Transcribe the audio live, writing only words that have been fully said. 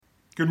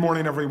Good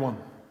morning, everyone.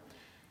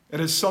 It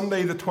is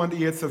Sunday, the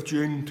 28th of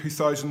June,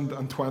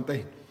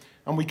 2020,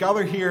 and we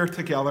gather here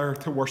together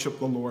to worship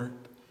the Lord.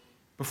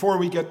 Before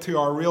we get to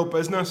our real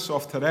business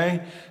of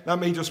today, let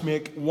me just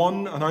make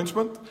one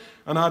announcement,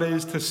 and that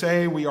is to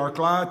say we are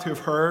glad to have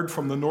heard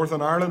from the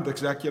Northern Ireland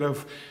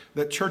Executive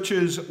that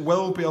churches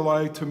will be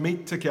allowed to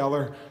meet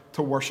together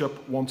to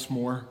worship once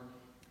more.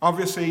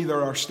 Obviously,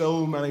 there are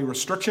still many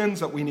restrictions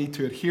that we need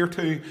to adhere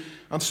to,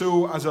 and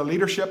so as a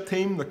leadership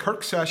team, the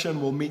Kirk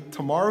session will meet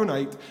tomorrow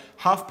night,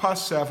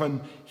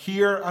 7:30,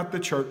 here at the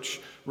church,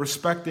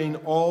 respecting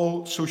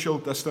all social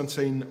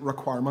distancing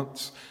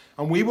requirements.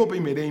 And we will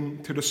be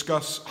meeting to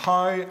discuss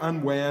how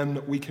and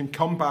when we can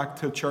come back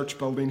to church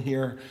building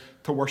here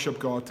to worship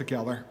God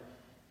together.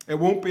 It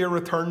won't be a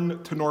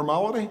return to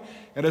normality.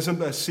 It isn't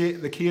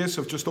the case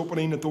of just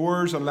opening the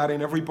doors and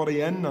letting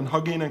everybody in and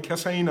hugging and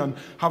kissing and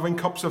having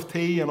cups of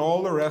tea and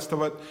all the rest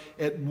of it.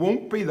 It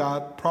won't be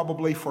that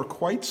probably for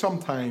quite some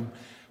time,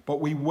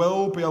 but we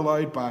will be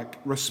allowed back,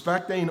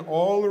 respecting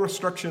all the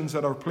restrictions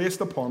that are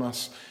placed upon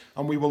us,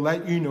 and we will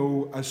let you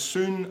know as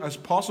soon as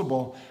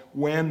possible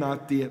when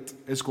that date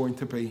is going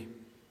to be.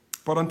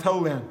 But until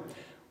then,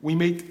 we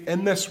meet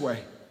in this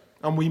way,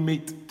 and we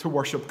meet to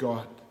worship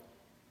God.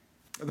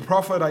 The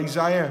prophet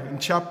Isaiah in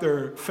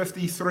chapter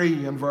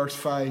 53 and verse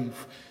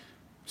 5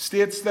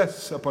 states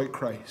this about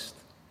Christ.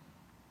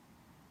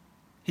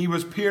 He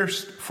was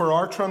pierced for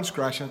our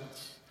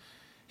transgressions.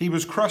 He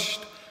was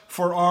crushed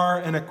for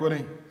our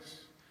iniquities.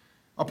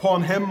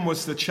 Upon him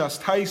was the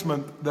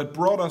chastisement that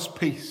brought us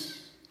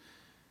peace,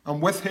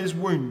 and with his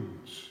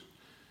wounds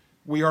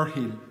we are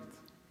healed.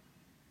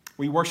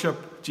 We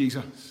worship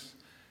Jesus,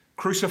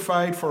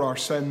 crucified for our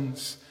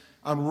sins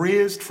and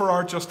raised for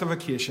our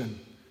justification.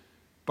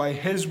 By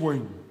his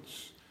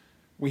wounds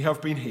we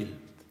have been healed.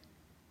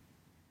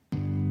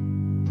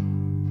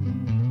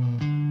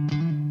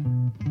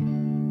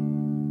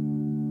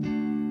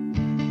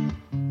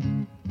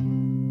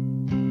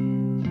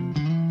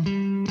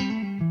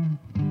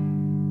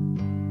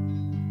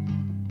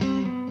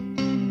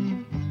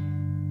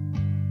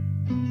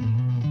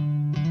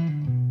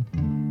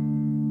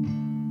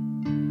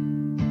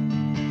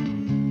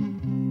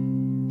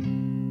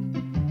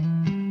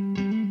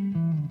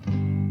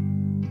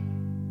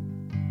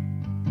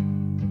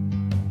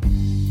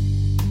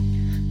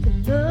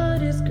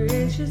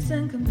 Gracious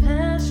and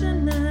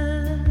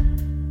compassionate,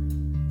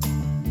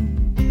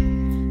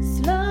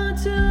 slow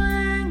to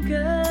anger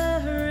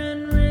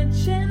and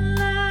rich in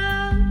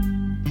love.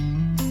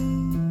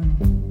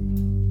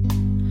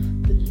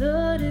 The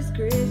Lord is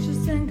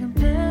gracious and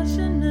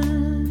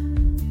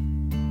compassionate,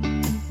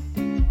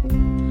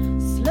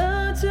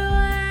 slow to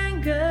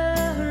anger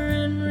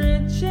and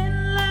rich in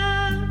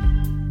love.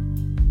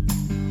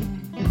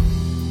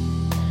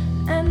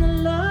 And the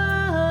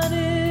Lord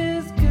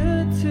is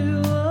good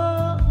to all.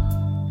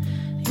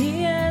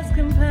 He has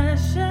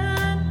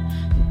compassion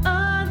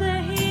on all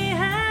that he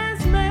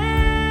has made.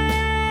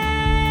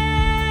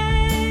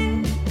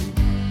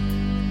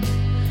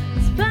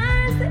 As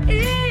far as the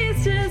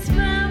east is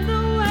from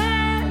the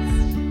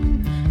west,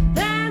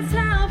 that's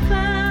how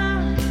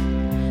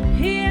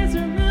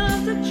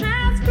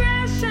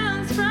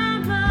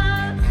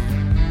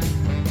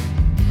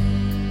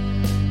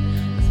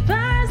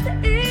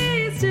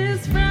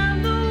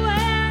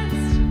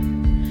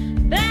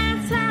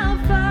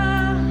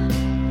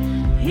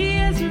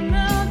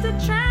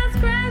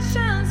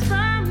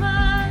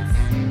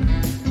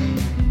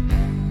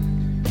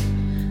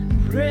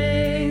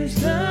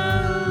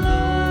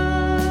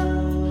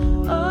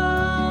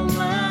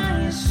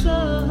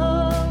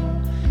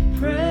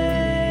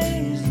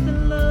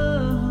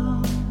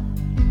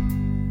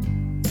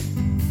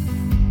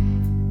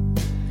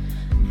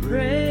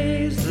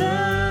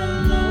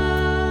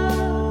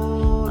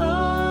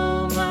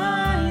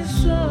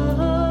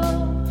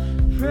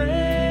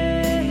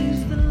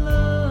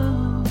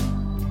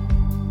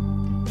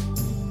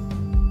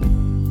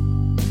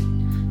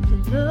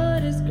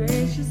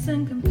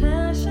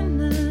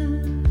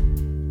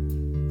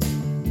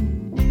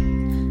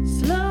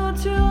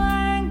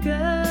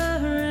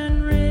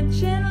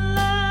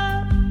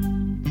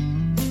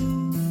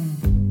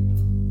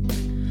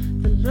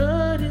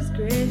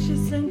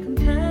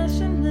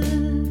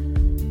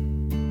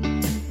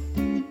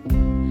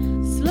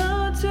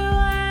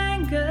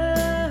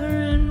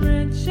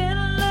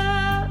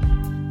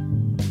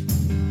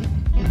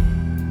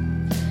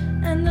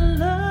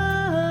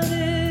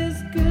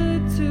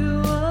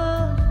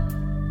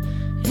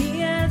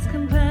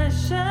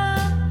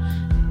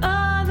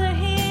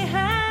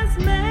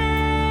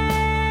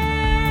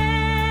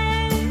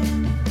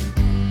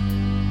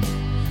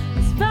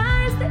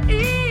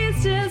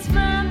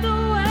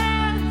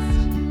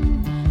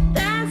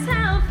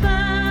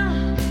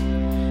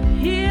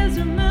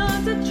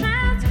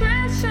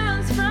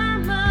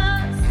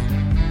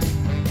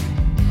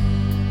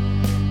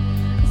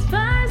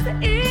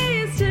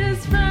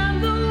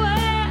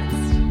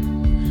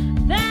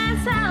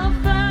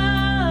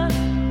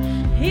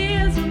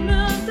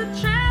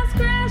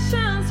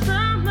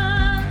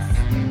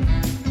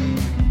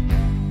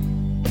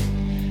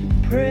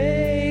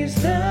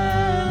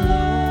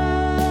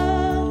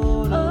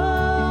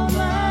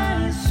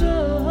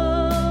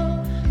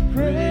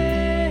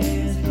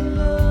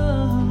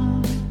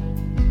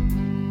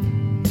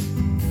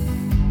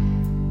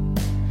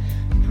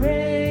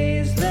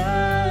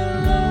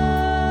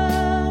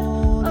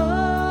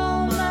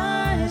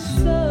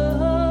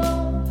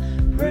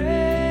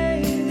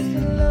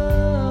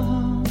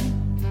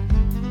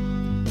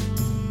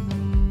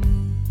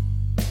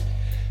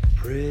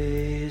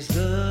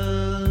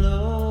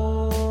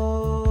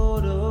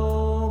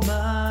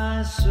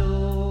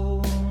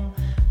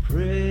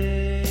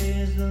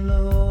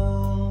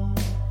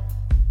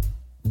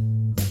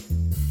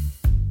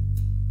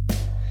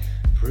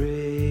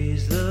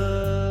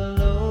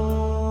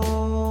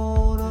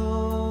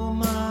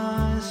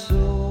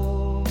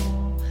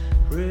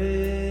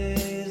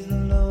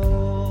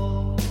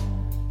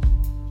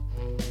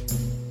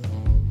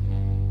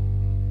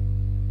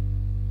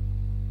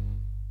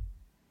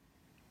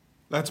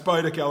Let's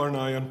bow together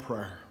now in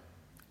prayer.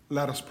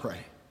 Let us pray.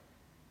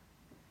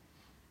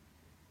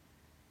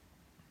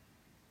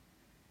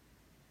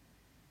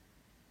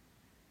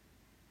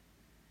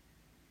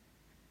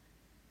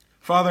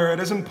 Father,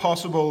 it isn't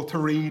possible to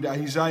read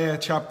Isaiah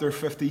chapter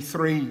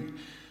 53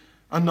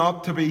 and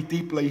not to be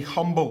deeply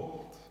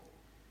humbled.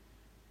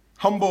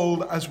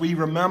 Humbled as we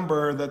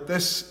remember that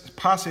this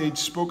passage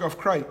spoke of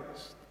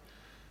Christ.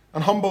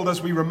 And humbled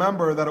as we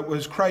remember that it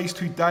was Christ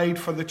who died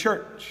for the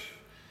church.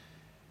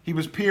 He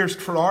was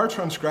pierced for our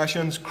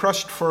transgressions,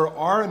 crushed for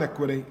our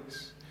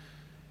iniquities.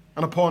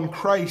 And upon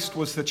Christ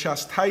was the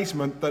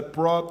chastisement that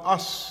brought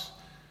us,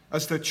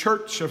 as the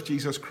church of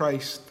Jesus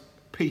Christ,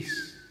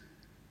 peace.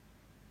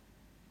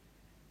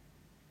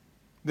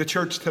 The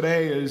church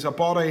today is a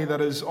body that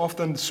is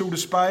often so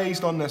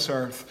despised on this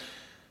earth.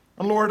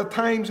 And Lord, at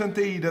times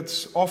indeed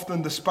it's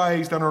often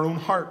despised in our own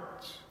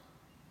hearts.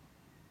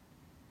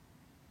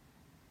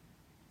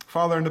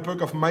 Father, in the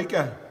book of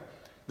Micah,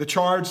 the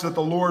charge that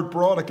the Lord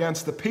brought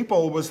against the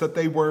people was that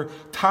they were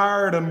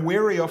tired and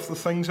weary of the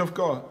things of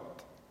God.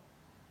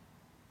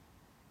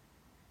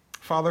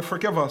 Father,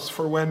 forgive us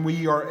for when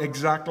we are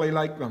exactly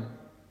like them.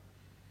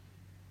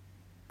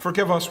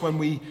 Forgive us when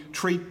we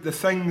treat the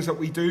things that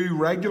we do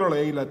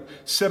regularly, like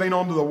sitting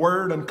under the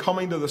word and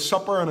coming to the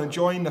supper and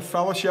enjoying the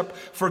fellowship.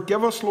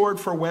 Forgive us, Lord,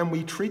 for when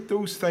we treat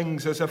those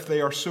things as if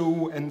they are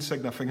so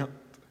insignificant.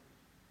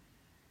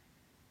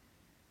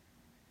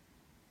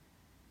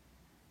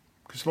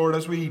 Because, Lord,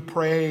 as we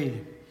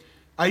pray,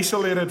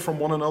 isolated from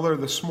one another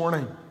this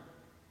morning,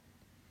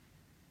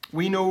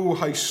 we know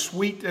how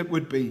sweet it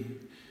would be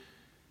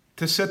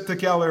to sit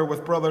together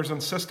with brothers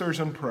and sisters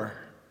in prayer.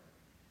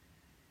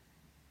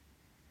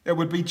 It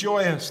would be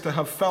joyous to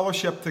have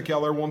fellowship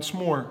together once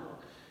more.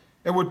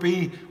 It would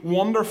be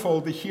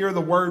wonderful to hear the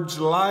words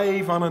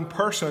live and in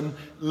person,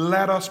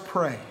 "Let us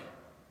pray."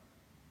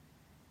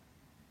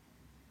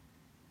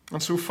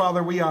 And so,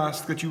 Father, we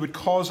ask that you would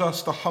cause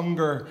us to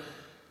hunger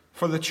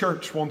for the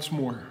church once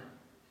more.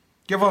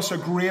 Give us a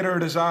greater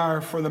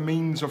desire for the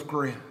means of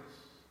grace.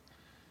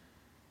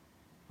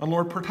 And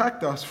Lord,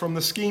 protect us from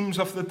the schemes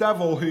of the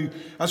devil who,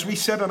 as we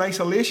sit in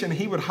isolation,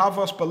 he would have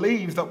us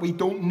believe that we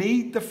don't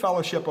need the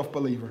fellowship of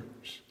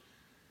believers.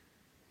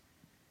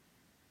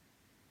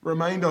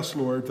 Remind us,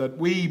 Lord, that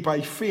we,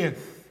 by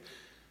faith,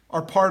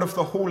 are part of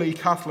the Holy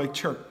Catholic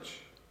Church.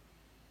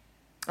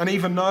 And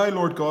even now,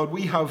 Lord God,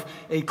 we have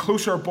a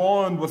closer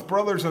bond with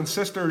brothers and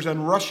sisters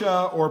in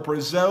Russia or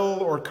Brazil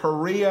or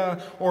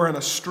Korea or in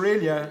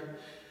Australia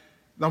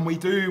than we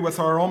do with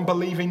our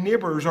unbelieving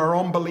neighbours, our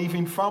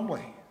unbelieving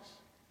families.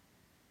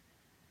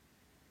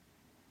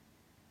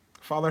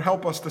 Father,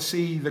 help us to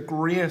see the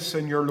grace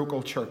in your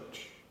local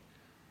church,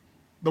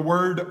 the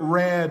word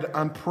read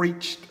and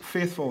preached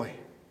faithfully,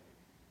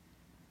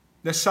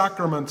 the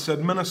sacraments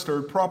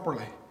administered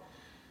properly,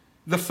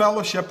 the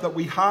fellowship that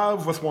we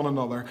have with one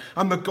another,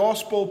 and the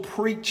gospel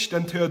preached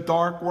into a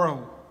dark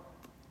world.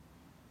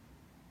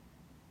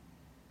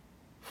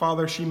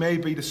 Father, she may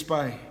be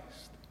despised,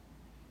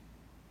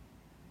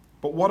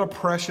 but what a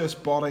precious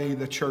body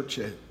the church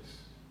is.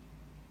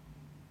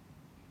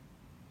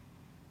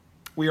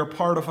 We are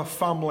part of a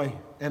family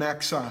in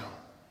exile.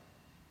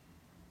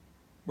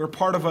 We're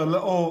part of a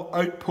little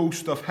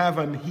outpost of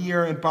heaven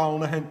here in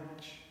Ballynahinch.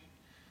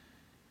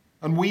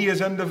 And we as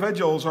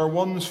individuals are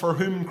ones for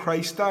whom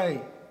Christ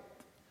died.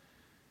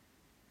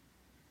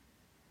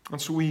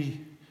 And so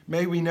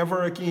may we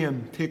never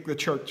again take the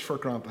church for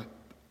granted.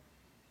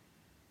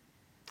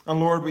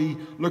 And Lord, we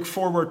look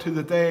forward to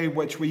the day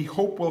which we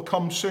hope will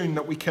come soon,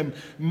 that we can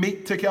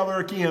meet together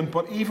again.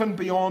 But even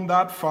beyond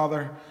that,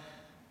 Father,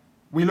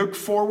 we look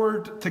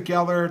forward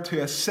together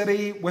to a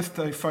city with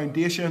the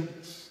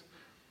foundations,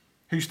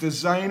 whose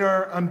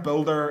designer and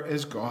builder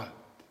is God.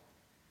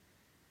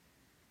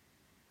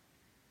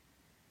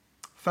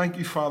 Thank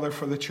you, Father,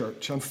 for the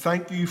church, and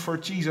thank you for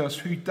Jesus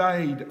who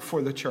died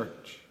for the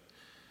church.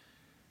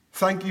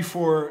 Thank you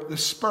for the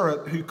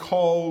Spirit who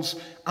calls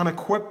and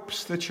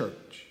equips the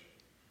church.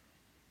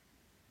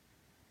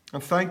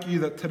 And thank you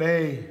that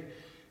today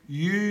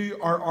you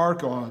are our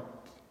God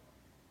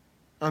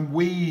and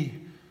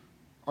we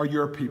are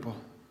your people.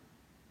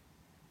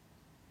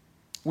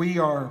 We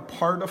are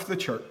part of the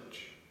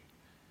church,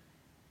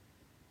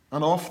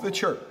 and of the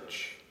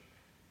church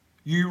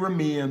you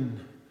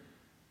remain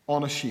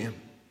unashamed.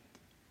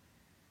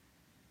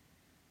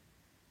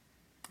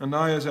 And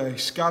now, as a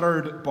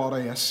scattered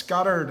body, a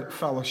scattered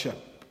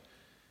fellowship,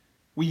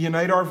 we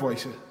unite our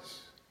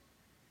voices.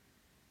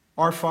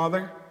 Our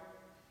Father,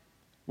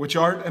 which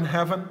art in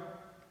heaven,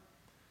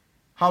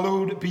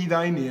 hallowed be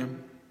thy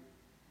name.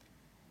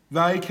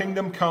 Thy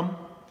kingdom come,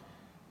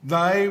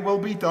 thy will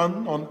be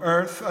done on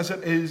earth as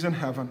it is in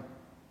heaven.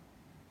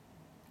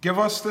 Give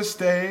us this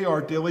day our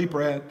daily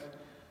bread,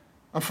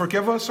 and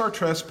forgive us our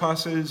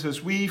trespasses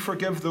as we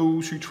forgive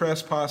those who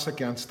trespass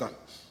against us.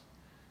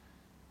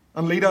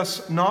 And lead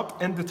us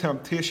not into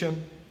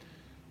temptation,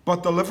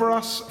 but deliver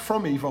us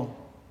from evil.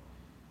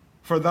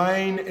 For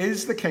thine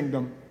is the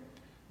kingdom,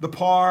 the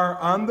power,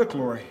 and the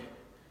glory,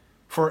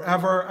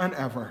 forever and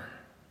ever.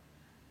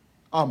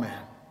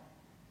 Amen.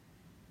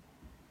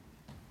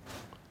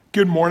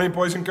 Good morning,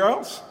 boys and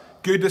girls.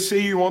 Good to see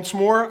you once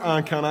more,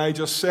 and can I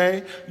just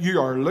say, you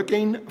are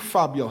looking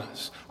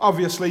fabulous.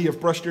 Obviously,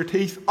 you've brushed your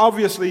teeth.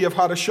 Obviously, you've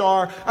had a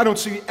shower. I don't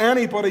see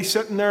anybody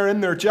sitting there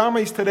in their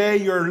jammies today.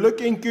 You're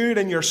looking good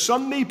in your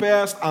Sunday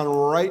best, and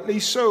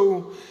rightly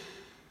so.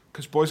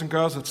 Because, boys and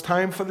girls, it's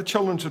time for the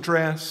children's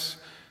address.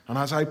 And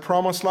as I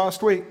promised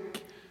last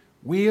week,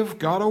 we have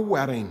got a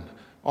wedding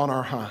on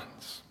our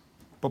hands.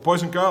 But,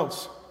 boys and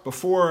girls,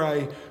 before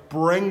I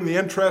bring the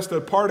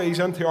interested parties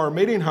into our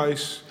meeting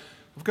house,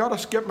 I've got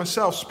to get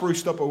myself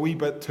spruced up a wee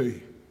bit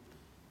too.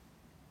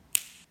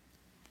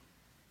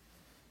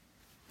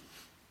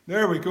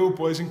 There we go,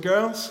 boys and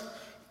girls.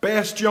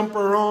 Best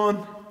jumper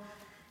on,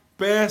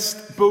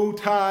 best bow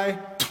tie.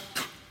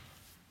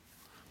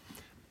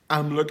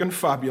 I'm looking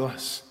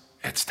fabulous.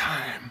 It's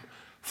time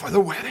for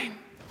the wedding.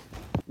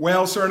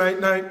 Well, Sir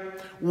Night-Night,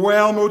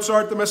 well,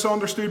 Mozart the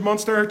Misunderstood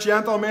Monster,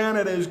 gentlemen,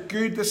 it is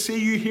good to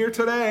see you here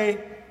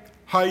today.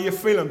 How you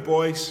feeling,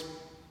 boys?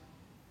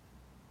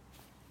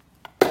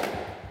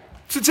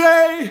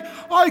 Today,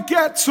 I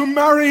get to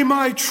marry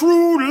my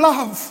true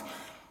love.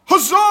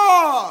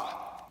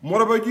 Huzzah!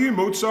 What about you,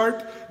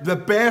 Mozart? The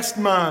best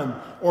man,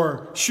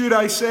 or should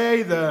I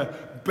say the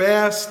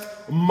best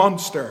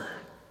monster?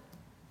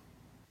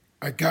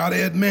 I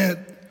gotta admit,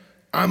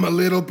 I'm a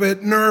little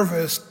bit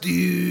nervous,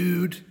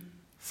 dude.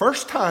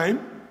 First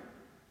time?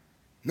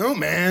 No,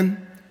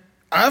 man.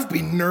 I've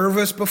been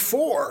nervous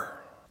before.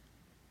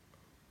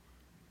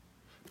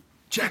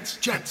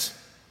 Gents,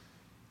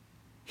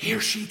 here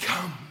she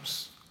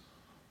comes.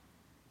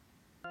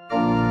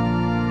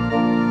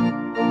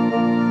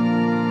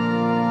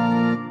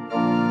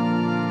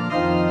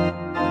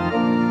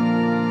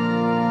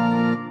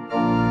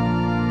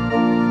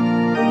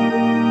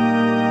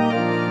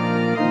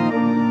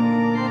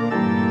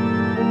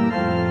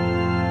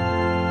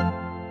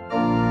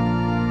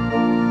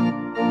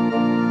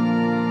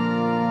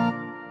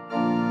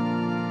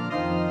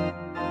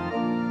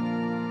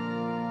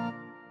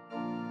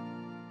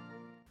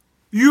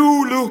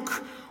 You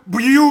look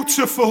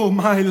beautiful,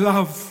 my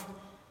love.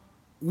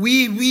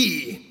 Oui,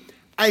 oui.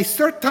 I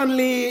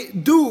certainly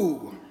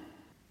do.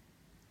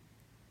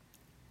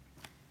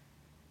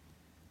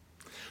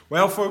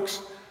 Well,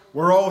 folks,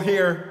 we're all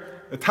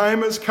here. The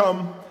time has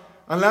come.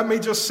 And let me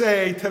just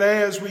say,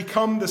 today as we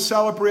come to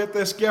celebrate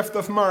this gift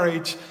of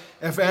marriage,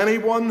 if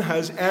anyone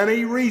has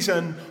any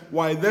reason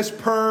why this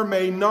pair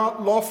may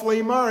not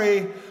lawfully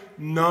marry,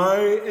 now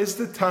is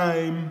the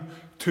time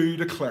to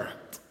declare it.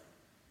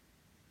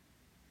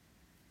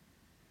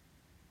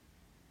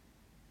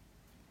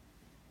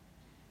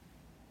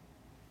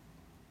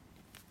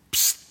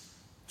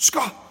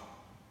 Scott,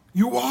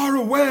 you are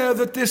aware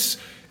that this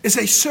is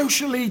a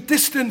socially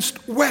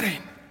distanced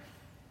wedding.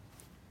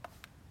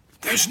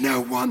 There's no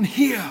one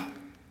here.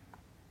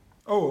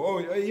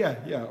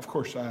 Yeah, of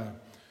course.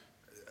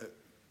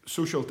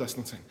 Social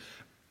distancing.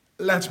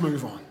 Let's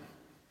move on.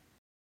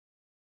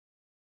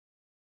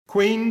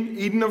 Queen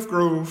Eden of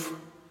Grove,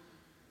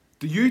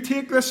 do you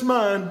take this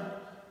man,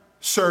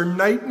 Sir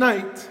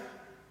Night-Night,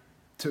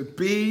 to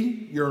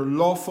be your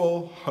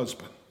lawful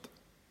husband?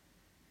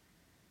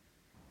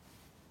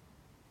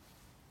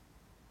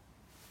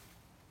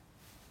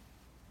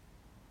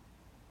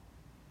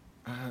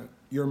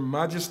 Your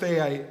Majesty,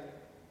 I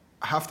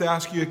have to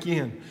ask you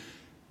again.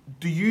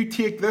 Do you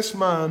take this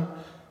man,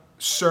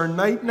 Sir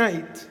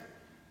Night-Night,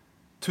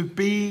 to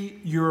be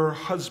your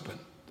husband?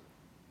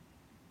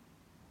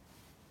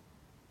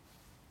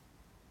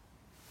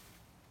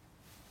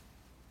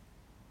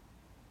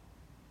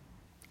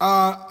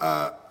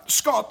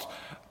 Scott,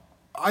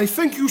 I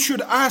think you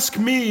should ask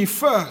me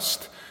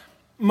first.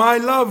 My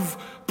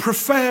love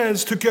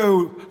prefers to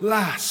go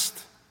last.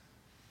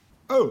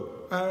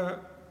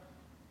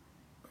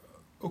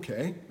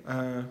 Okay.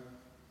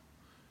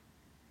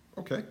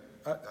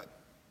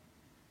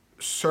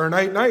 Sir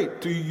Night-Night,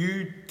 do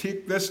you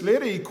take this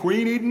lady,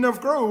 Queen Eden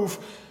of Grove,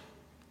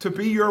 to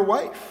be your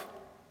wife?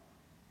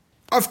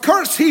 Of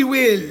course he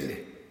will.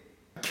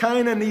 I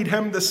kinda need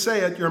him to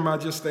say it, Your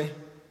Majesty.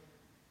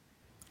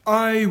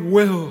 I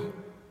will.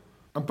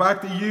 And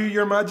back to you,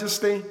 Your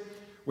Majesty.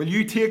 Will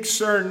you take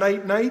Sir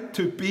Night-Night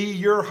to be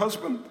your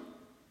husband?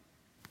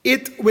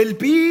 It will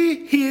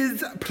be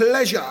his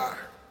pleasure.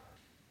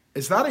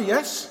 Is that a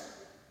yes?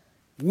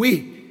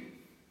 Oui.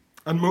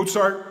 And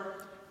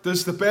Mozart,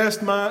 does the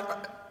best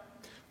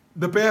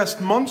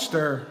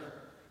monster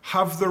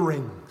have the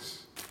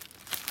rings?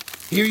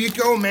 Here you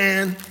go,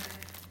 man.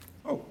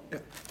 Oh, yeah.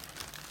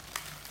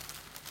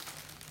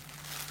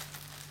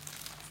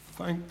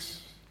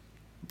 Thanks,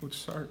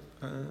 Mozart.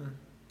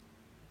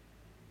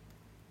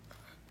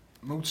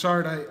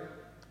 Mozart, I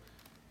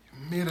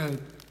made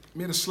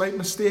a slight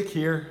mistake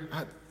here.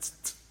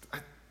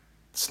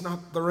 It's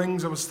not the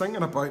rings I was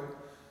thinking about.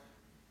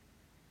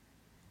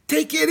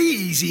 Take it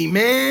easy,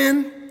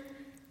 man.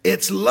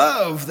 It's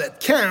love that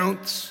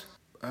counts.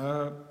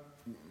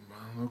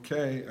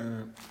 Okay.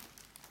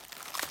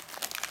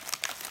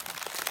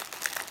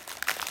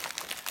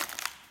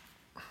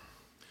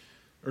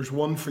 There's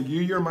one for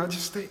you, Your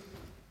Majesty.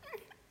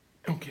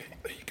 Okay,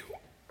 there you go.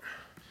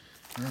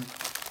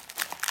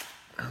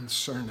 And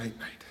Sir Night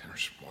Night,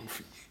 there's one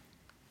for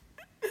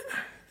you.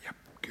 Yep,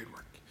 good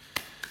work.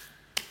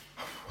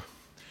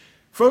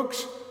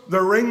 Folks,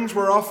 the rings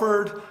were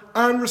offered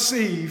and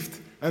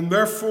received, and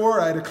therefore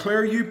I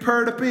declare you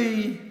pair to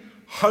be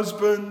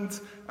husband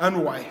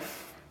and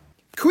wife.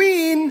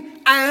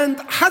 Queen and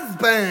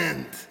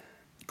husband.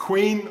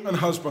 Queen and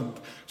husband.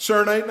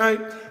 Sir Night Night,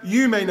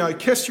 you may now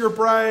kiss your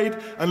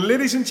bride, and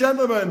ladies and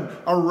gentlemen,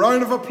 a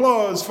round of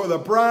applause for the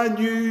brand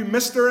new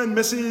Mr. and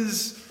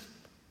Mrs.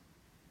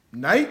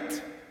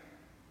 Night.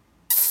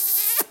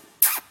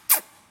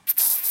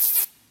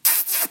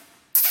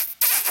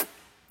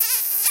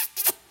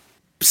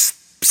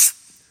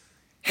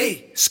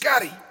 Hey,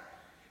 Scotty,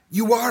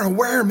 you are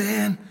aware,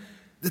 man,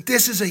 that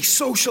this is a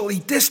socially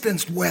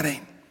distanced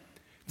wedding.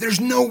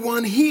 There's no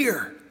one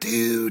here,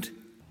 dude.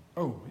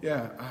 Oh,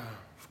 yeah,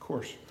 of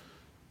course.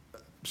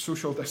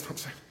 Social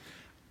distancing.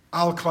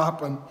 I'll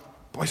clap, and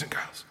boys and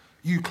girls,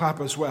 you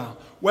clap as well.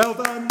 Well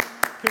done.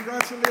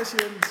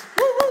 Congratulations.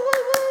 Woo, woo,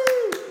 woo,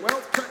 woo.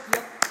 Well,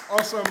 yep,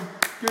 awesome.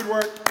 Good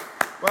work.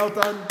 Well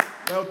done.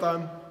 Well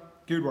done.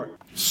 Good work.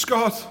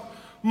 Scott,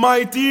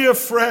 my dear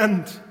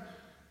friend,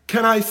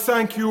 can I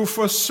thank you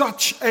for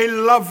such a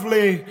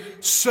lovely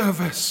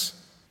service?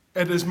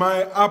 It is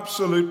my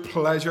absolute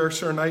pleasure,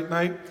 Sir Night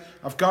Night.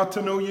 I've got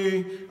to know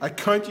you. I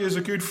count you as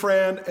a good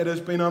friend. It has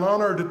been an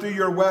honour to do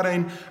your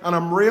wedding, and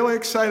I'm really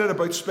excited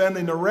about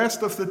spending the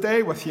rest of the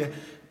day with you.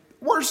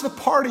 Where's the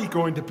party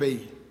going to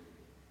be?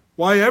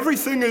 Why,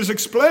 everything is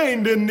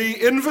explained in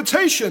the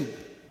invitation.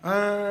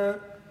 The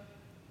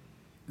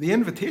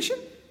invitation?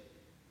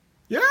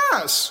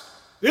 Yes.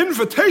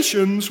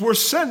 Invitations were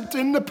sent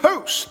in the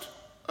post.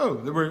 Oh,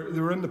 they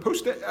were in the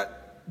post.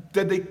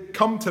 Did they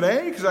come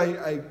today? Because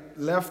I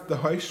left the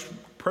house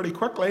pretty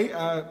quickly.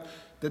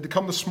 Did they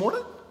come this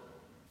morning?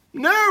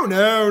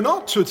 No,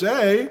 not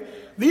today.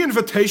 The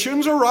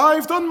invitations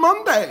arrived on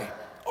Monday.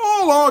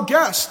 All our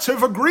guests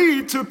have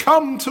agreed to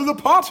come to the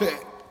party.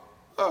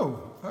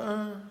 Oh,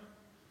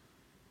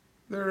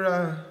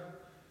 there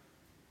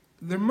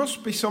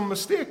must be some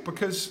mistake,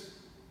 because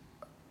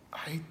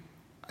I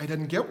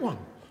didn't get one.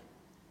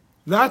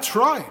 That's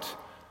right.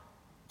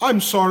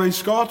 I'm sorry,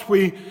 Scott,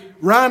 we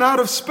ran out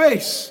of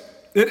space.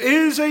 It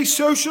is a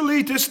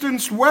socially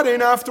distanced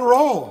wedding after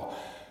all.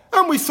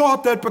 And we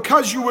thought that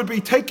because you would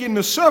be taking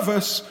the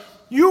service,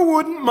 you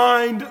wouldn't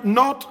mind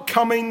not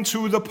coming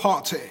to the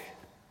party.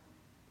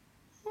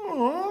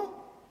 Aww.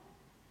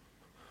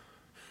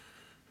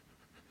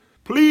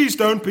 Please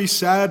don't be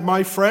sad,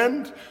 my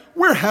friend.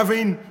 We're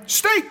having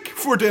steak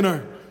for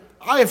dinner.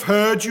 I've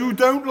heard you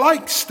don't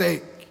like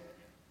steak.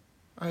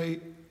 I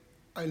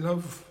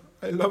love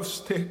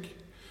steak.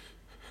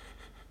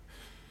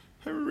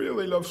 I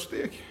really love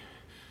steak.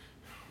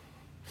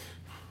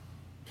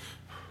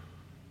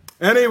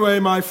 Anyway,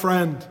 my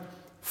friend,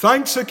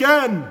 thanks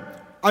again.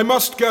 I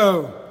must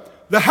go.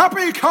 The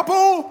happy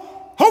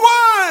couple,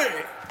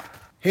 away!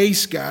 Hey,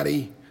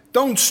 Scotty,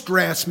 don't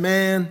stress,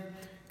 man.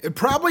 It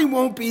probably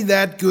won't be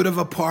that good of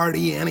a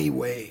party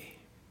anyway.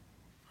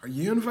 Are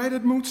you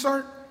invited,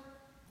 Mozart?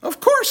 Of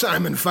course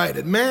I'm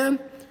invited, man.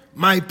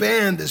 My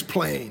band is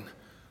playing.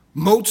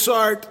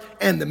 Mozart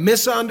and the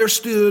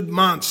Misunderstood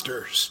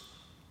Monsters.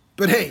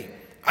 But hey,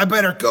 I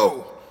better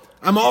go.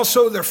 I'm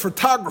also their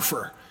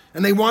photographer,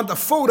 and they want a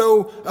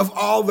photo of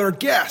all their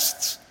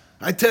guests.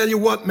 I tell you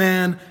what,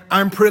 man,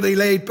 I'm pretty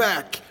laid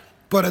back,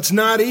 but it's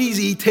not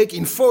easy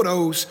taking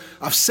photos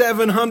of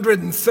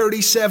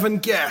 737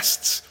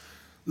 guests.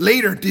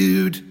 Later,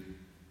 dude.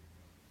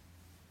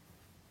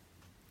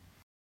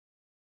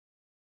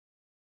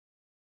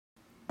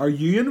 Are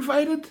you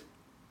invited?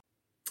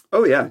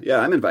 Oh, yeah,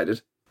 I'm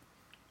invited.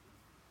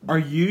 Are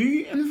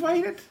you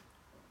invited?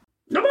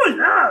 Oh,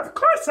 yeah, of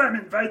course I'm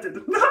invited.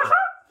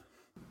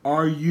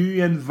 Are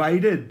you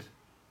invited?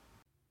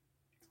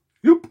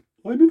 Yep,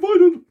 I'm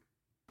invited.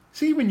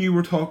 See, when you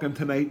were talking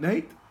to Night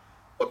Night,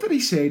 what did he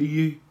say to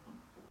you?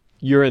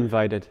 You're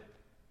invited.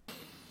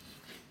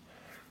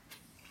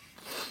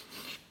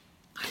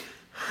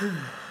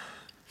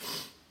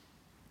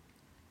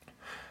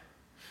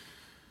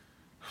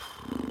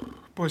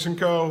 Boys and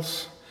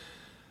girls,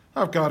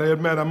 I've got to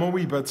admit I'm a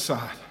wee bit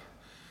sad.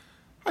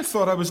 I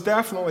thought I was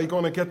definitely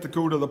going to get to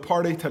go to the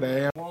party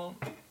today. 1,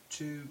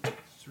 2,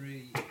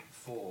 3,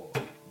 4.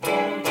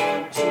 1,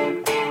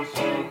 2, 3,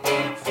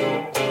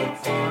 4,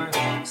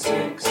 5,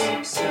 6,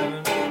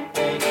 7, 8.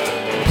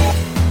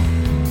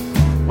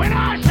 When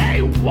I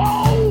say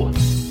whoa,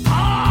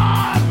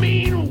 I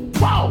mean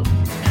whoa.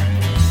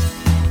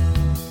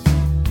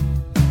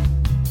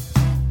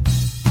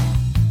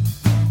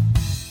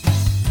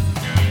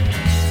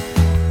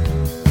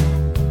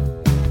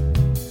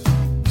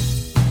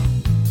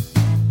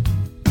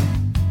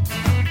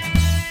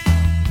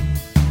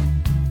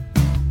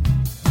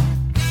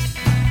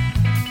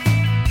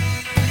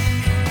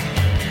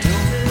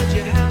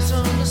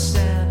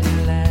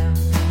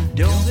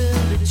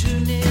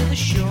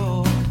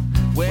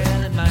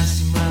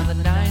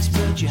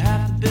 You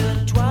have to build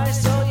it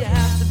twice, or you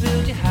have to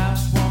build your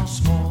house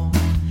once more.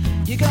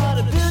 You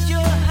gotta build your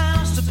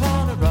house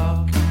upon a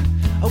rock.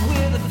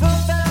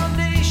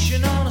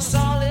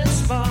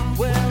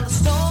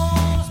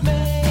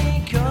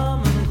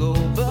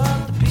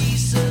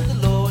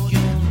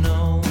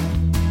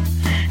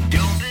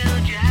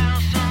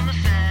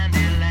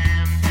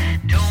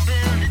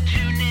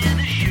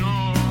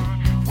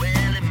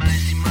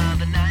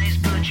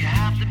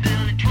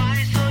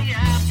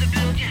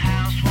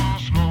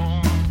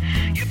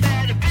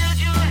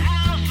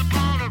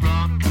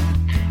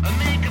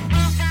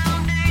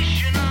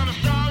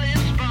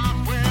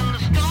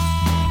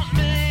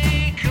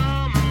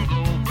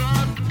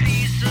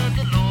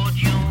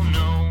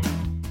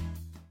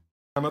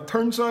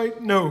 turns out,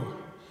 no,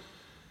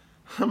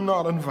 I'm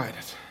not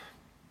invited.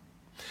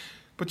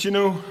 But you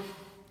know,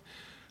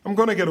 I'm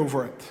going to get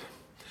over it.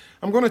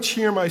 I'm going to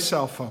cheer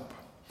myself up.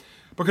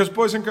 Because,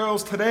 boys and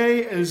girls, today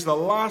is the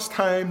last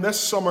time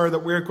this summer that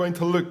we're going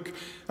to look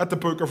at the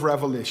book of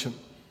Revelation.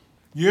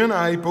 You and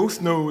I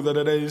both know that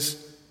it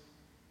is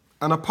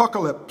an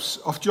apocalypse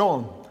of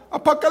John.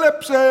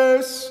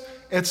 Apocalypsis!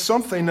 It's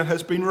something that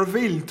has been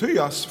revealed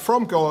to us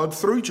from God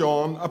through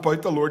John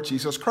about the Lord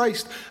Jesus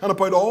Christ and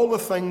about all the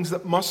things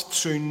that must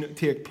soon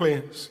take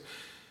place.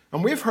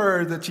 And we've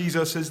heard that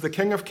Jesus is the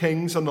King of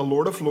Kings and the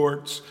Lord of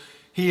Lords.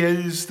 He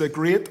is the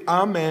great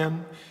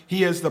Amen.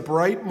 He is the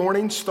bright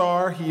morning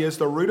star. He is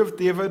the root of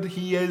David.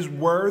 He is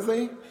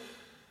worthy.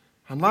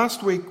 And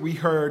last week we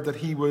heard that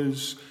he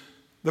was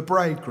the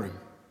bridegroom.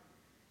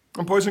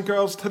 And boys and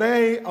girls,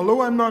 today,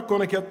 although I'm not going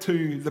to get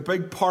to the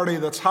big party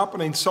that's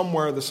happening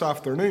somewhere this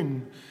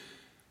afternoon,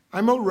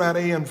 I'm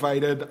already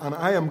invited and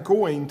I am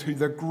going to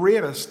the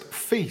greatest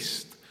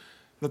feast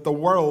that the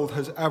world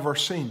has ever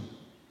seen.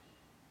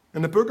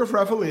 In the book of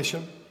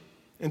Revelation,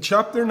 in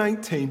chapter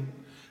 19,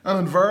 and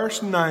in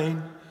verse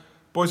 9,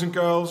 boys and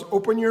girls,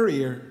 open your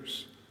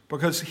ears,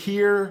 because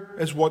here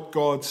is what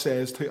God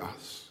says to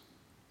us.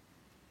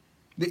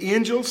 The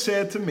angel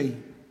said to me,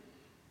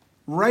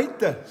 write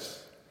this,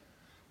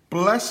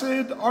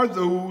 blessed are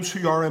those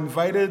who are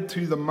invited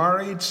to the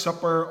marriage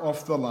supper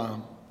of the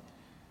Lamb.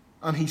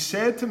 And he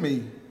said to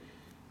me,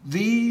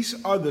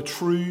 these are the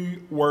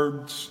true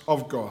words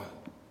of God.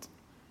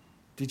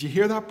 Did you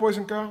hear that, boys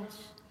and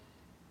girls?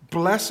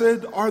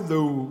 Blessed are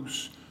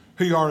those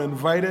who are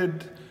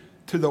invited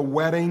to the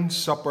wedding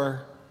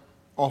supper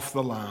of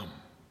the Lamb.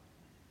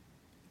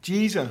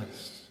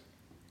 Jesus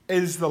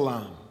is the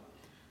Lamb.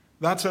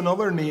 That's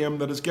another name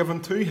that is given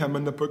to him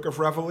in the book of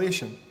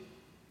Revelation.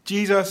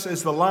 Jesus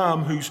is the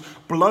Lamb whose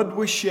blood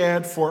was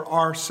shed for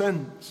our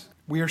sins.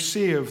 We are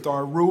saved.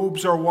 Our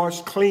robes are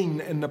washed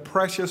clean in the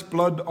precious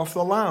blood of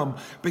the Lamb.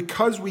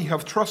 Because we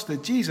have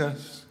trusted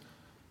Jesus,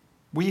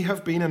 we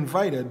have been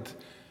invited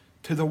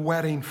to the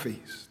wedding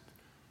feast,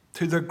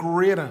 to the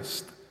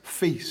greatest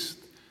feast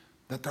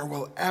that there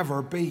will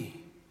ever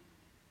be.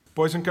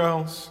 Boys and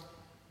girls,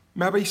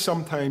 maybe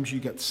sometimes you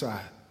get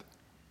sad.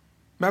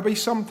 Maybe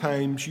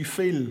sometimes you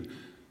feel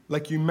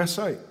like you miss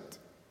out.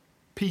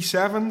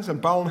 P7s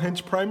and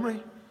Ballinhinch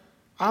Primary,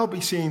 I'll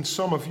be seeing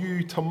some of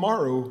you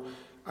tomorrow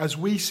as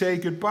we say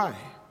goodbye.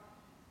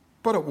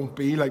 But it won't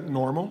be like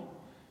normal.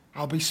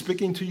 I'll be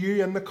speaking to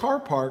you in the car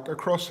park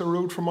across the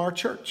road from our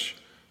church.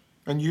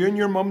 And you and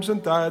your mums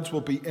and dads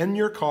will be in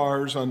your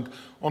cars, and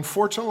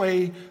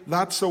unfortunately,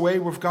 that's the way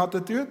we've got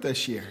to do it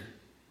this year.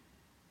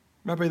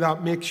 Maybe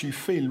that makes you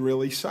feel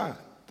really sad.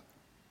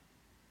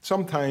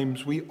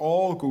 Sometimes we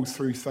all go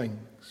through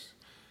things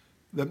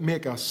that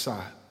make us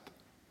sad.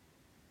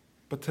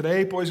 But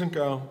today, boys and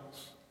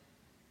girls,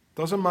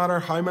 doesn't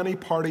matter how many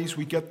parties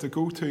we get to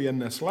go to in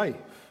this life,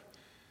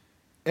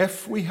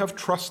 if we have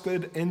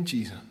trusted in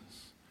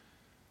Jesus,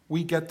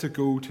 we get to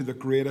go to the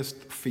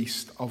greatest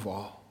feast of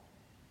all.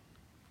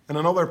 In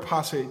another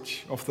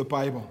passage of the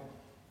Bible,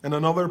 in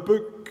another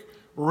book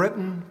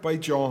written by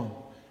John,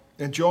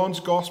 in John's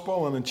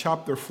Gospel and in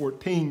chapter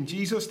 14,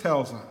 Jesus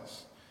tells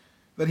us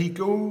that he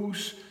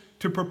goes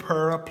to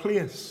prepare a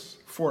place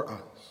for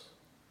us.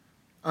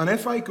 And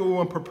if I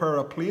go and prepare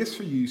a place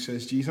for you,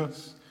 says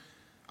Jesus,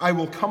 I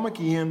will come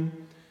again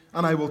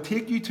and I will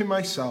take you to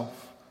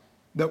myself,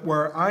 that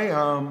where I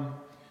am,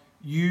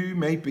 you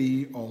may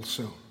be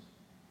also.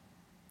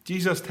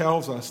 Jesus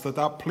tells us that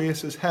that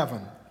place is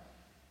heaven.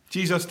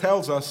 Jesus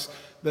tells us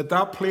that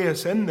that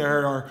place in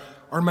there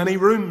are many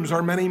rooms,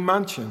 are many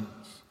mansions.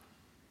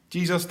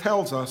 Jesus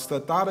tells us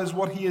that that is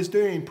what he is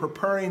doing,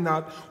 preparing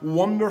that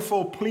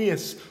wonderful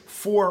place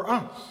for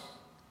us.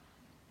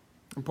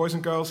 And boys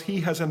and girls, he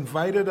has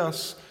invited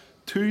us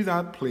to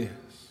that place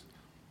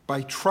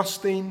by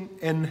trusting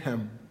in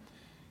him.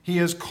 He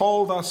has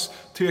called us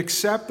to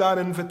accept that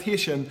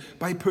invitation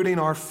by putting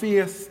our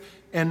faith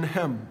in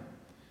him.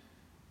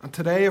 And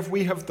today, if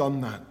we have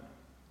done that,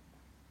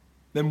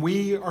 then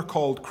we are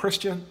called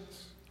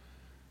Christians,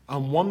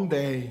 and one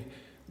day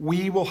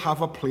we will have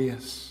a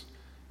place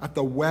at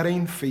the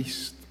wedding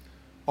feast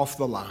of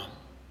the Lamb.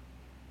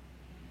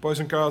 Boys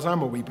and girls,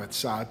 I'm a wee bit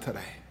sad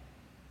today,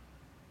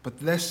 but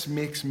this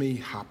makes me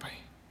happy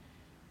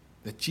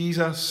that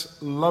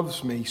Jesus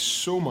loves me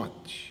so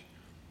much,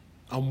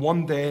 and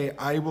one day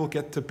I will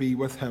get to be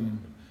with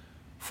him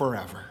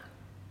forever.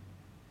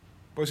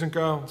 Boys and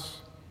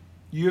girls,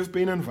 you have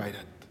been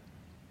invited.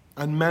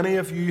 And many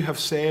of you have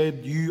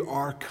said you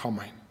are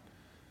coming.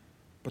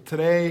 But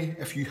today,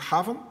 if you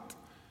haven't,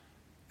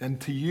 then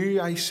to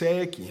you I say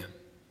again,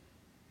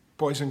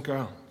 boys and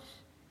girls,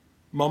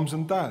 mums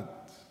and dads,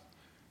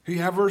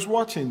 whoever's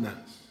watching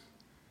this,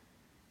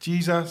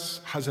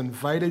 Jesus has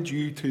invited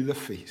you to the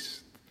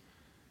feast.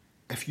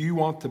 If you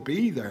want to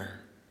be there,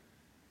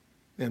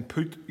 then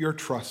put your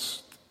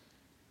trust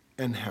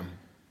in him.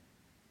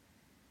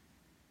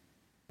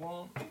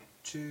 1,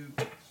 2,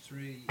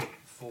 3,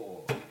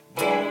 4.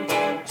 1,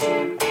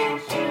 2, 3,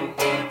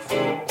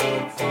 4,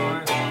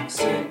 5,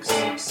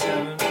 6, 7.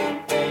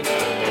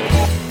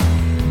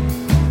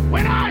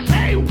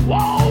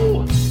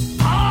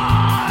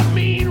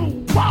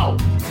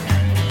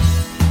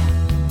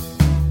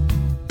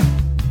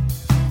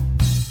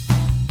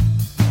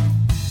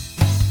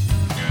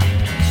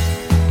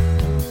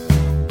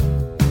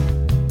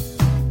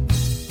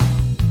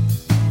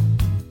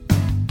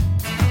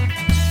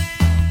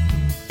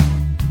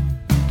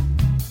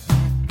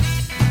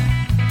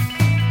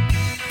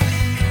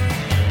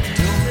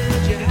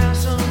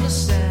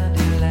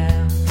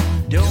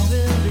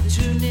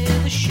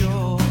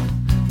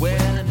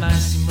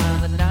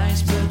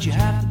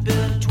 have to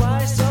build it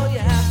twice, so you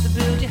have to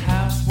build your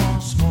house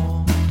once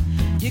more.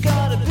 You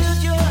gotta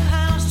build your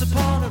house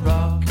upon a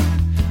rock,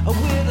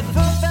 with a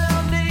firm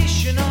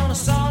foundation on a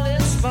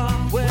solid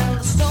spot. Well,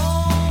 the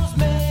storms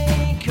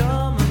may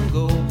come and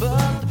go,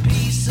 but the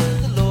peace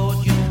of the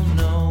Lord you'll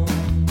know.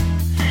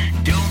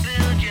 Don't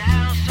build your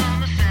house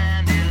on the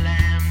sandy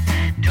land,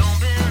 don't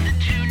build it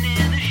too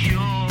near the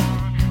shore.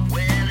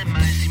 Well, it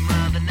might seem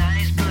rather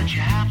nice, but you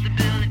have to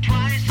build it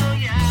twice, so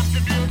you have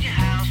to build your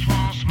house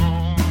once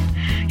more.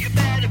 You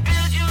better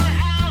build your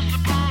house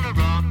upon a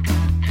rock,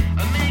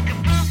 make a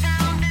firm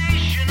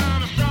foundation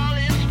on a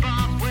solid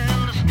spot.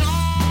 Well, the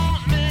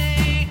storms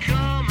may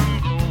come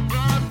and go,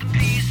 but the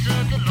peace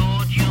of the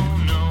Lord you'll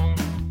know.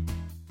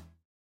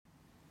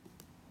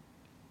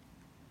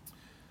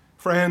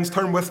 Friends,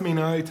 turn with me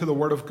now to the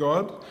Word of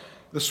God.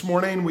 This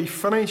morning we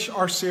finish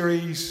our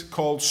series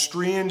called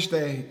Strange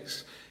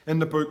Days in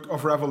the book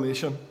of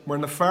Revelation. We're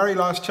in the very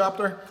last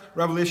chapter,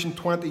 Revelation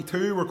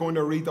 22. We're going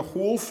to read the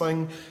whole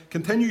thing.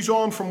 Continues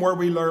on from where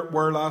we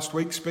were last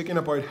week, speaking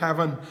about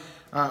heaven,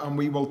 and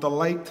we will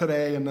delight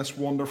today in this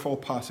wonderful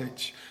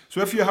passage.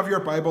 So if you have your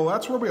Bible,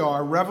 that's where we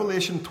are,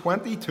 Revelation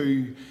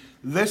 22.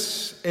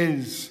 This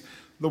is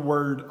the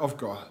Word of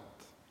God.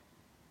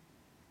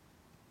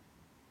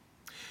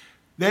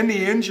 Then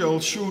the angel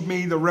showed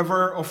me the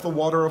river of the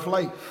water of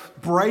life,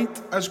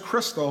 bright as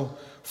crystal,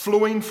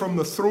 flowing from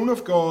the throne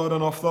of God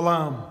and of the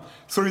Lamb.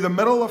 Through the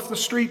middle of the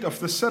street of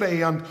the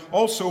city, and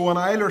also on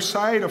either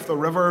side of the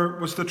river,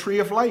 was the tree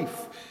of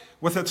life,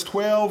 with its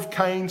 12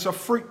 kinds of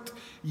fruit,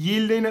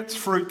 yielding its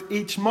fruit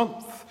each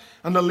month.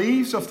 And the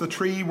leaves of the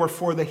tree were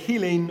for the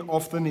healing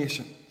of the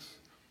nations.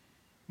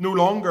 No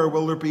longer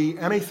will there be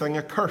anything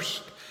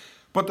accursed,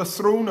 but the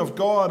throne of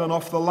God and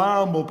of the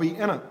Lamb will be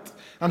in it,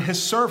 and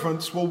his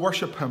servants will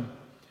worship him.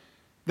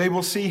 They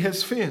will see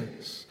his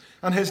face,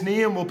 and his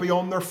name will be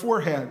on their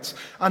foreheads,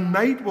 and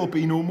night will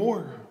be no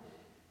more.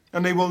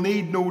 And they will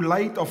need no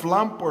light of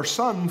lamp or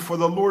sun, for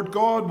the Lord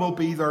God will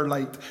be their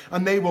light,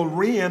 and they will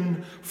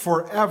reign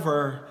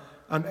forever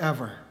and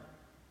ever.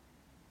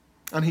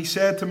 And he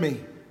said to me,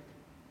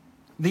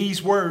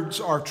 these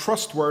words are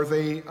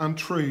trustworthy and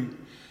true.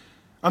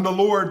 And the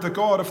Lord, the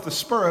God of the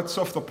spirits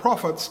of the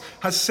prophets,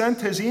 has sent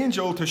his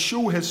angel to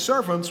show his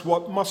servants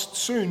what must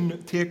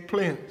soon take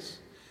place.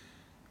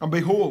 And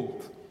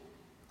behold,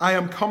 I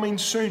am coming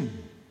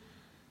soon.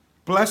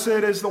 Blessed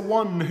is the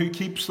one who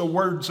keeps the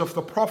words of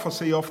the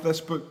prophecy of this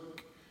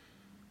book.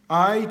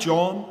 I,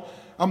 John,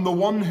 am the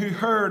one who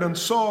heard and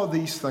saw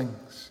these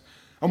things.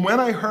 And when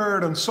I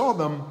heard and saw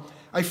them,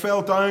 I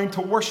fell down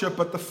to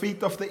worship at the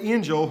feet of the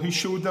angel who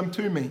showed them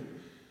to me.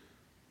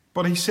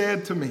 But he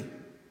said to me,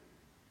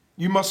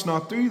 you must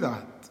not do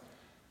that.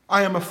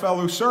 I am a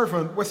fellow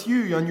servant with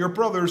you and your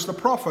brothers the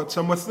prophets,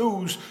 and with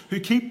those who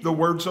keep the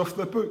words of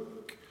the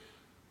book.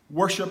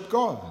 Worship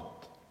God.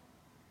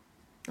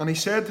 And he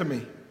said to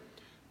me,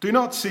 do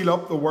not seal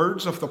up the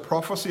words of the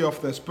prophecy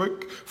of this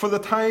book, for the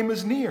time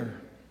is near.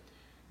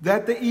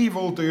 Let the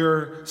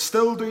evildoer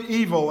still do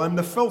evil, and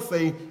the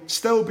filthy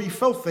still be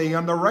filthy,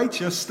 and the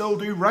righteous still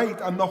do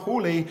right, and the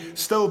holy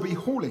still be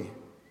holy.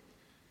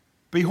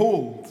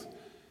 Behold,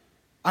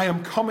 I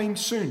am coming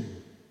soon,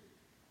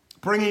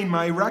 bringing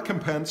my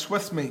recompense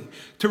with me,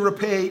 to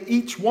repay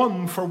each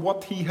one for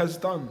what he has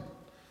done.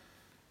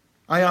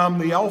 I am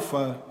the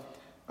Alpha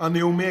and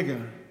the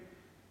Omega,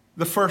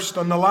 the first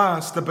and the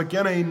last, the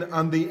beginning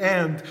and the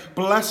end.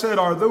 Blessed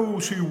are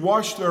those who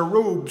wash their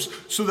robes,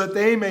 so that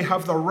they may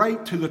have the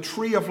right to the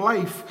tree of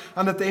life,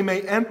 and that they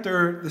may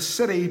enter the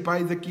city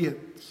by the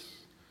gates.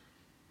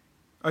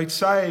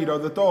 Outside are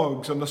the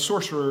dogs and the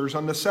sorcerers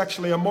and the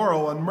sexually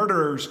immoral and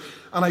murderers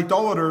and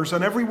idolaters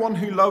and everyone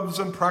who loves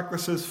and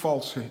practices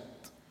falsehood.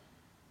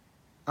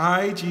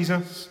 I,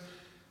 Jesus,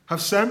 have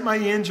sent my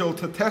angel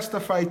to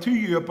testify to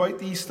you about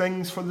these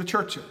things for the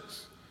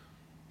churches.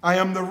 I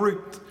am the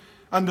root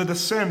and the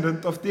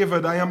descendant of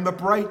David. I am the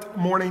bright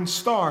morning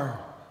star.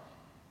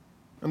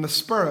 And the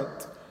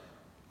Spirit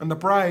and the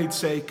bride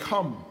say,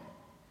 come.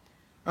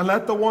 And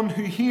let the one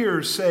who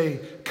hears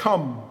say,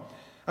 come.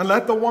 And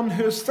let the one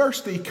who is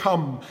thirsty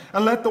come.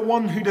 And let the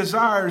one who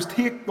desires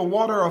take the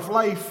water of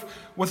life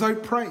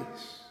without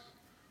price.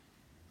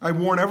 I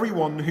warn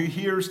everyone who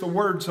hears the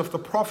words of the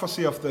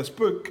prophecy of this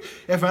book,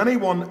 if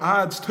anyone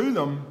adds to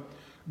them,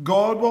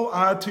 God will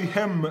add to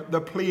him the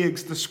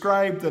plagues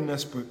described in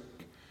this book.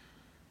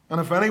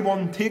 And if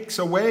anyone takes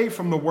away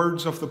from the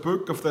words of the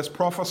book of this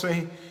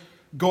prophecy,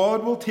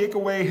 God will take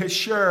away his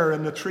share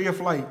in the tree of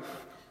life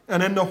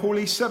and in the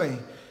holy city,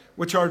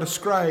 which are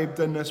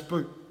described in this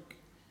book.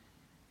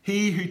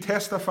 He who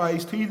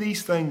testifies to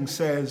these things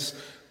says,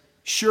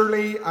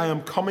 surely I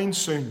am coming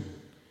soon.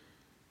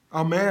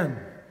 Amen.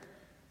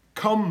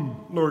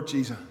 Come, Lord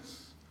Jesus.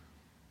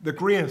 The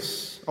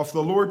grace of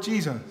the Lord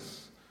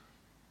Jesus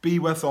be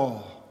with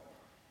all.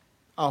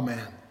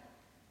 Amen.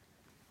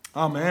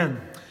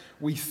 Amen.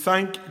 We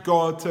thank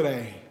God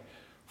today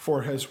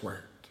for his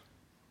word.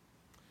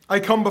 I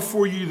come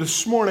before you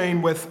this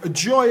morning with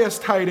joyous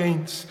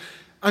tidings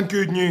and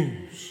good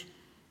news.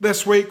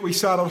 This week we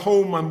sat at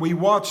home and we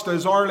watched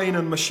as Arlene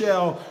and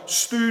Michelle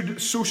stood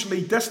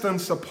socially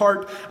distanced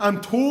apart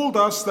and told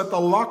us that the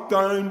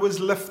lockdown was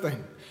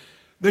lifting.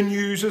 The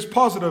news is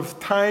positive,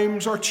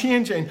 times are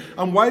changing,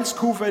 and whilst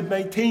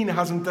COVID-19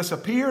 hasn't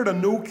disappeared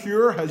and no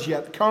cure has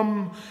yet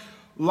come,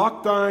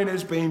 lockdown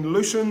is being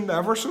loosened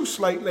ever so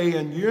slightly,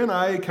 and you and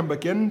I can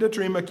begin to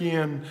dream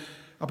again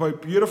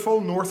about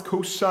beautiful North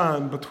Coast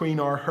sand between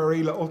our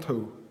hairy little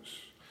toes.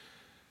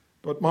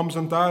 But mums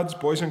and dads,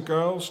 boys and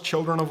girls,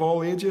 children of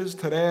all ages,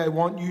 today I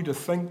want you to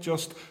think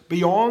just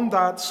beyond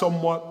that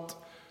somewhat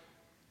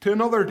to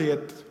another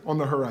date on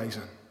the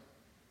horizon.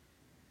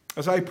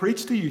 As I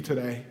preach to you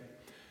today,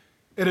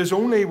 it is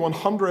only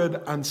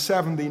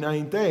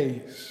 179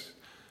 days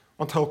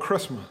until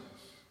Christmas.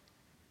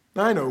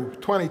 Now, I know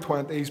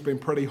 2020 has been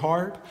pretty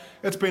hard.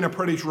 It's been a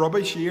pretty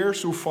rubbish year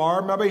so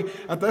far. Maybe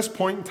at this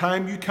point in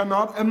time you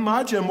cannot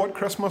imagine what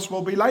Christmas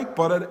will be like,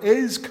 but it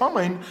is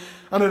coming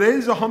and it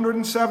is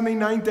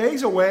 179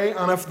 days away.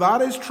 And if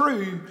that is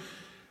true,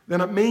 then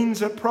it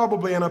means that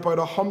probably in about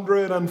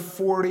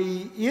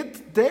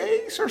 148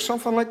 days or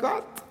something like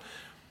that,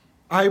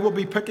 I will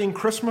be picking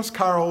Christmas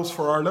carols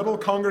for our little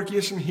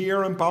congregation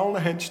here in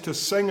Ballynahinch to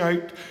sing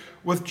out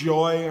with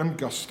joy and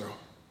gusto.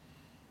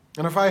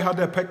 And if I had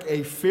to pick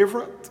a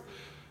favourite,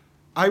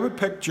 I would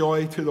pick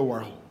Joy to the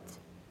World.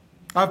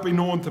 I've been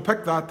known to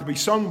pick that to be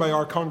sung by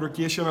our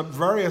congregation at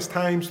various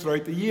times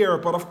throughout the year,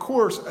 but of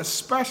course,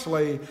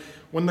 especially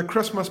when the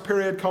Christmas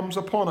period comes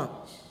upon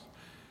us.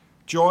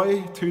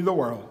 Joy to the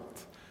world,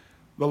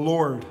 the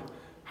Lord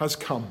has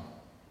come.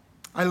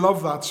 I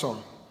love that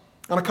song.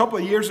 And a couple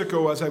of years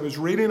ago, as I was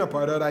reading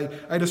about it,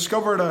 I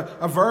discovered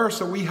a verse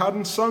that we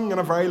hadn't sung in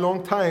a very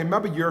long time.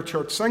 Maybe your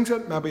church sings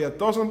it, maybe it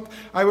doesn't.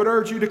 I would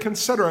urge you to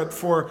consider it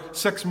for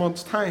 6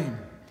 months' time.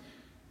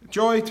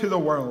 Joy to the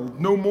world.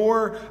 No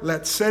more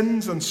let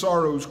sins and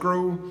sorrows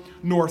grow,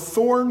 nor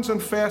thorns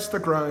infest the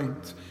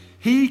ground.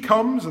 He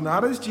comes, and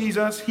that is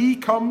Jesus, he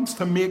comes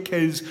to make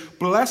his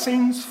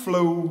blessings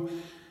flow.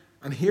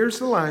 And here's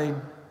the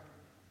line: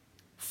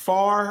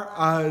 far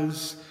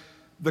as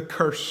the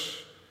curse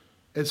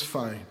is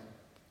found.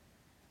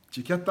 Did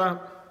you get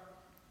that?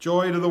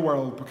 Joy to the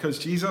world, because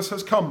Jesus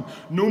has come.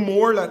 No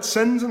more let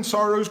sins and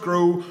sorrows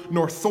grow,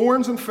 nor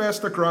thorns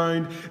infest the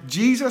ground.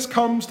 Jesus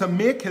comes to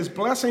make his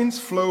blessings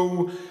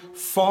flow,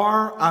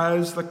 far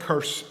as the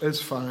curse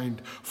is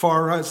found.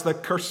 Far as the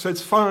curse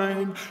is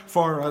found,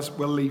 far as...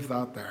 We'll leave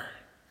that there.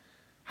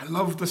 I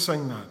love to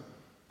sing that.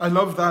 I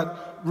love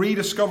that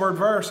rediscovered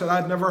verse that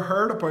I'd never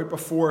heard about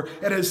before.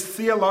 It is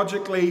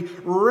theologically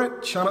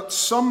rich and it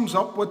sums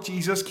up what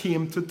Jesus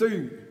came to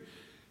do.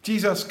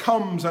 Jesus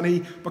comes and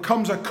he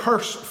becomes a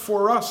curse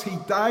for us. He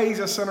dies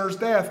a sinner's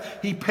death.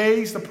 He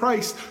pays the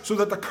price so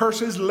that the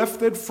curse is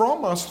lifted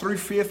from us through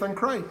faith in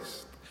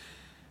Christ.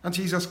 And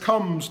Jesus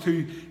comes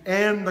to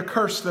end the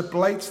curse that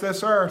blights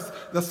this earth.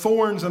 The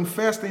thorns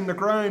infesting the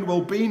ground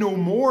will be no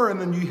more in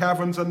the new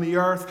heavens and the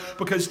earth,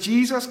 because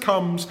Jesus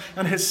comes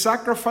and his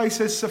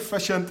sacrifice is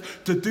sufficient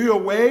to do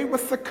away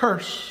with the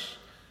curse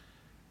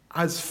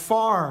as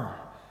far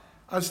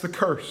as the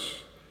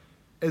curse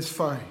is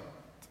found.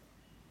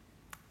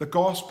 The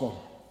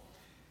gospel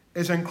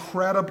is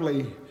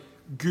incredibly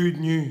good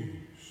news.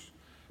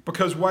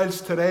 Because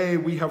whilst today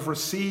we have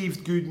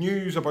received good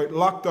news about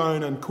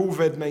lockdown and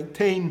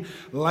COVID-19,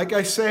 like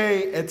I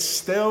say, it's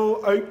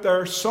still out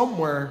there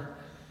somewhere.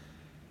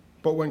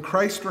 But when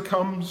Christ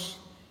comes,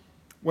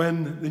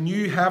 when the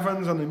new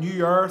heavens and the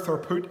new earth are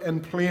put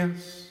in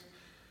place,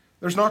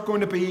 there's not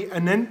going to be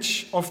an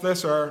inch of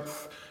this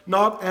earth,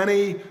 not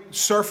any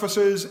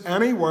surfaces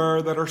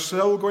anywhere that are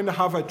still going to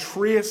have a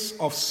trace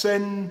of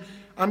sin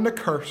and the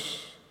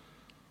curse.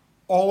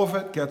 All of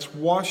it gets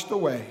washed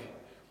away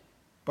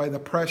by the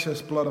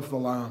precious blood of the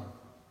Lamb.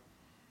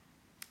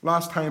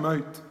 Last time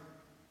out,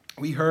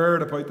 we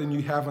heard about the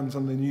new heavens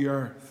and the new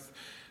earth,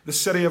 the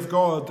city of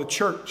God, the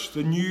church,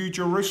 the new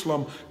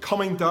Jerusalem,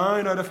 coming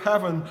down out of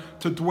heaven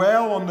to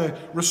dwell on the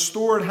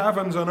restored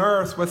heavens and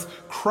earth with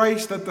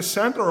Christ at the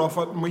center of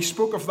it. And we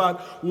spoke of that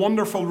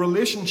wonderful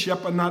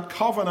relationship and that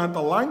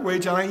covenantal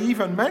language, and I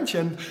even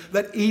mentioned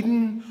that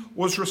Eden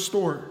was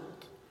restored.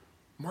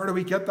 Where do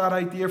we get that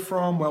idea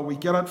from? Well, we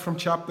get it from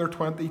chapter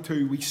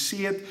 22. We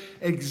see it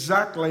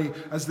exactly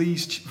as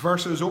these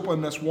verses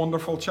open this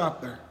wonderful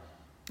chapter.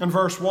 In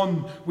verse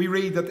 1, we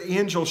read that the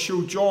angel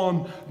showed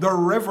John the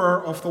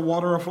river of the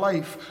water of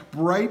life,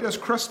 bright as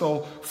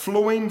crystal,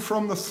 flowing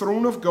from the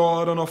throne of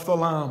God and of the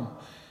Lamb.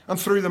 And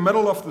through the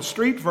middle of the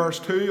street, verse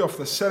 2, of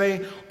the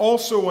city,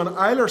 also on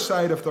either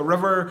side of the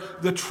river,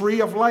 the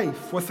tree of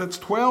life, with its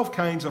 12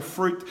 kinds of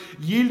fruit,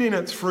 yielding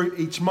its fruit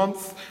each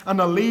month, and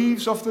the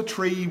leaves of the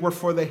tree were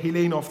for the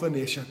healing of the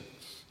nations.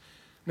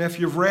 Now, if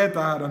you've read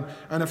that,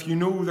 and if you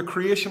know the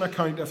creation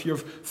account, if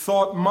you've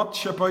thought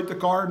much about the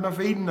Garden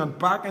of Eden and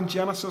back in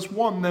Genesis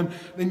 1,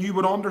 then you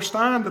would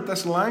understand that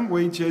this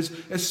language is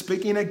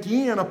speaking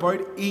again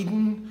about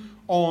Eden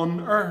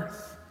on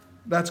earth.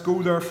 Let's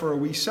go there for a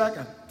wee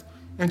second.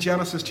 In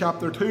Genesis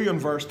chapter 2 and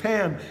verse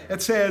 10,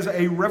 it says,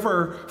 a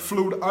river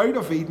flowed out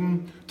of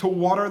Eden to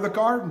water the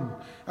garden,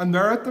 and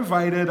there it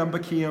divided and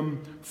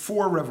became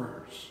 4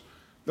 rivers.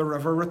 The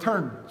river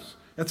returns.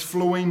 It's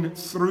flowing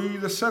through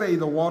the city.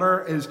 The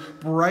water is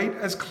bright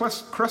as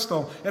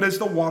crystal. It is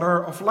the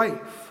water of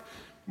life.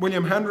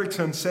 William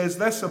Hendrickson says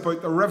this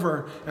about the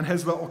river in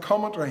his little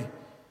commentary.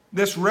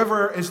 This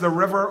river is the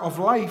river of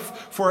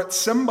life, for it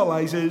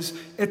symbolizes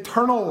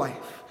eternal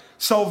life,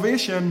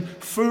 salvation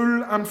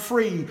full and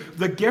free,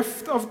 the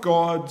gift of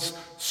God's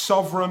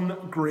sovereign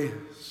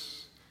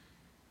grace.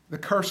 The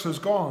curse is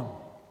gone,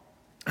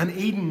 and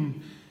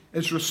Eden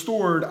is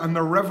restored, and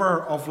the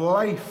river of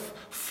life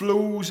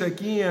flows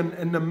again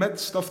in the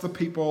midst of the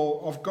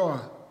people of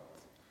God.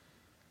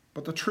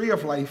 But the tree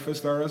of life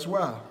is there as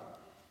well.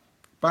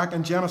 Back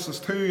in Genesis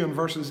 2 and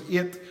verses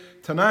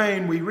 8 to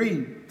 9, we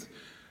read,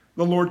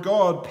 the Lord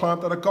God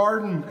planted a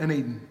garden in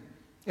Eden,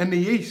 in the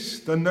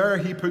east, and there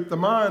he put the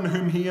man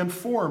whom he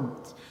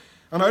informed.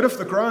 And out of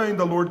the ground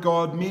the Lord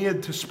God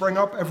made to spring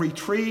up every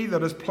tree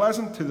that is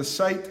pleasant to the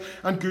sight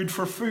and good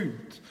for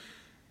food.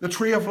 The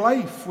tree of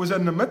life was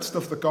in the midst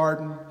of the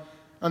garden,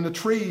 and the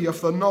tree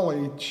of the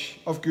knowledge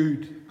of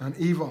good and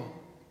evil.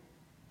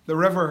 The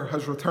river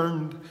has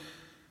returned,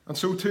 and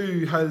so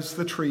too has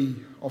the tree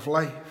of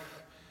life.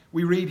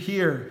 We read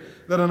here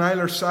that on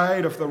either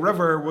side of the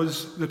river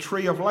was the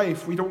tree of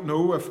life. We don't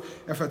know if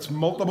it's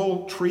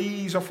multiple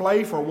trees of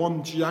life or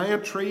one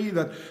giant tree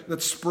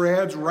that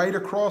spreads right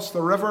across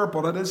the river,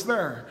 but it is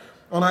there.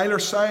 On either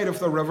side of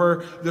the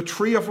river, the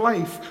tree of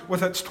life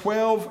with its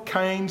 12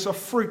 kinds of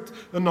fruit.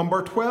 The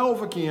number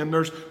 12 again.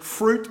 There's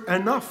fruit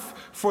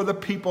enough for the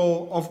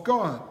people of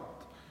God.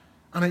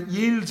 And it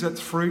yields its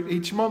fruit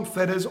each month.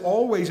 It is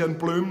always in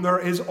bloom. There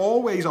is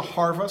always a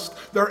harvest.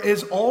 There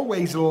is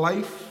always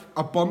life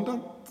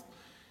abundant.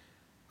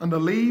 And the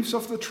leaves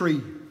of the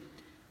tree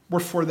were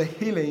for the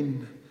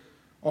healing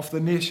of the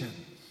nations.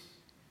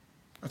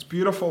 That's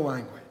beautiful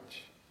language.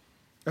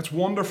 It's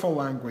wonderful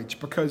language,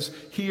 because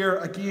here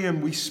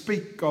again we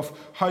speak of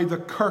how the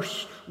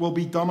curse will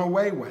be done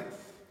away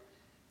with.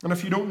 And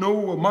if you don't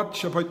know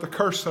much about the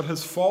curse that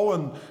has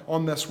fallen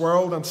on this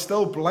world and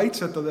still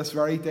blights it to this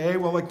very day,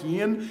 well,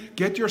 again,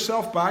 get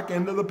yourself back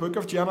into the book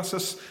of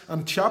Genesis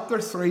and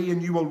chapter 3,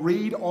 and you will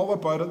read all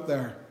about it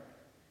there.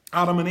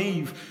 Adam and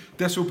Eve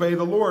disobey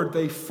the Lord.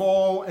 They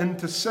fall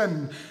into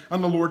sin,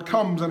 and the Lord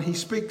comes and he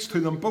speaks to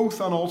them both,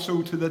 and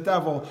also to the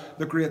devil,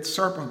 the great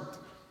serpent.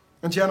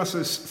 In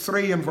Genesis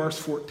 3 and verse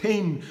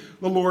 14,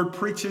 the Lord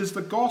preaches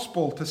the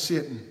gospel to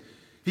Satan.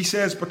 He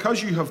says,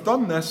 because you have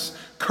done this,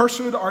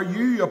 cursed are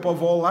you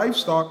above all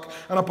livestock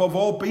and above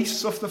all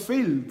beasts of the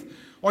field.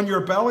 On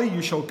your belly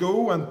you shall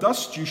go, and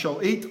dust you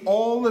shall eat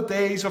all the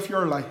days of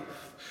your life.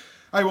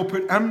 I will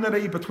put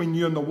enmity between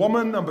you and the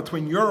woman, and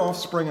between your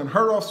offspring and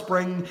her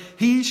offspring.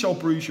 He shall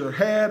bruise your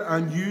head,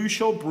 and you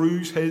shall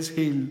bruise his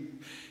heel.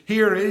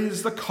 Here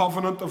is the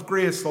covenant of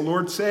grace. The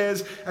Lord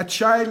says, a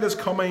child is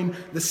coming,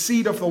 the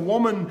seed of the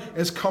woman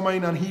is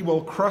coming, and he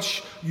will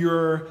crush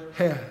your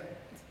head.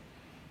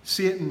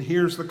 Satan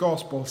hears the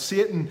gospel.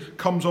 Satan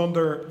comes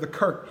under the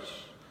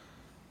curse.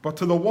 But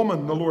to the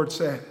woman, the Lord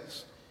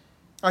says,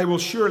 I will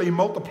surely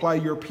multiply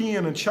your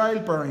pain and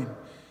childbearing.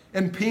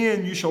 In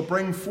pain you shall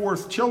bring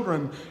forth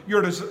children.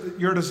 Your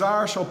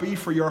desire shall be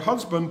for your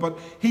husband, but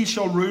he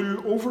shall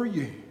rule over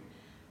you.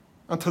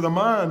 And to the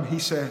man he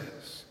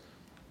says,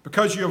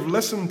 because you have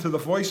listened to the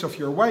voice of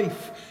your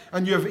wife,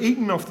 and you have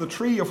eaten of the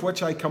tree of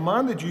which I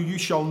commanded you, you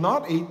shall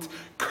not eat.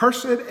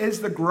 Cursed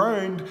is the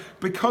ground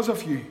because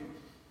of you.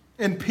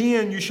 In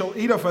pain you shall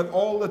eat of it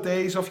all the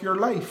days of your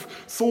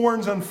life.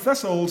 Thorns and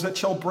thistles it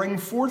shall bring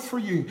forth for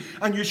you,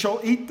 and you shall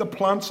eat the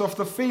plants of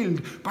the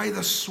field. By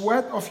the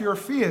sweat of your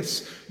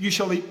face you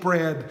shall eat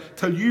bread,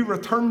 till you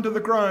return to the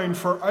ground,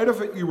 for out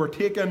of it you were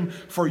taken,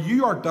 for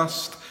you are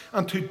dust,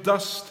 and to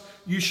dust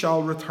you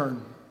shall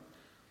return.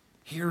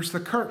 Here's the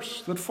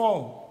curse that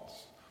falls.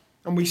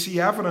 And we see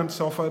evidence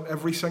of it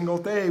every single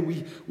day.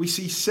 We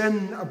see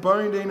sin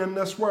abounding in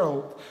this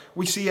world.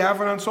 We see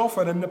evidence of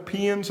it in the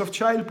pains of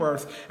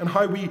childbirth, and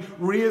how we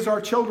raise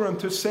our children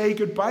to say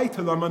goodbye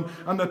to them,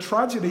 and the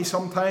tragedy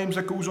sometimes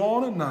that goes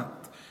on in that.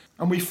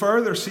 And we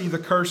further see the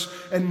curse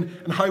in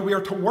how we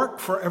are to work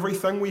for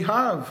everything we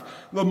have.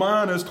 The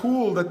man is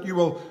told that you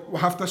will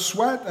have to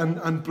sweat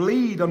and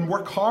bleed and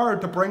work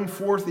hard to bring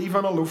forth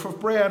even a loaf of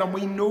bread. And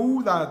we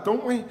know that,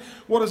 don't we?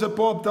 What is it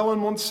Bob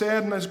Dylan once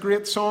said in his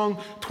great song,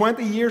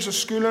 20 years of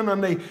schooling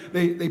and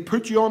they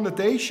put you on the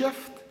day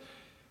shift?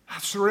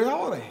 That's the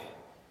reality.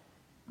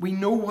 We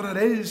know what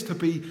it is to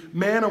be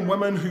men and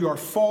women who are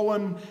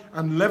fallen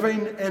and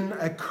living in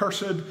a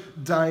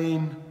cursed,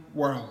 dying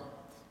world.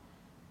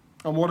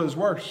 And what is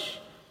worse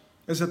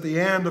is at the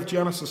end of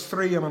Genesis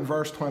 3 and in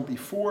verse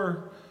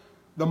 24,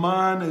 the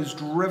man is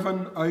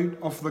driven out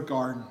of the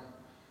garden.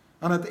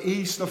 And at the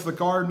east of the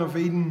Garden of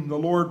Eden, the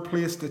Lord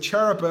placed a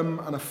cherubim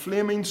and a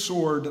flaming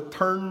sword that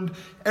turned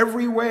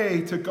every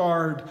way to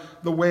guard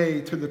the way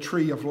to the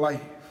tree of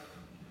life.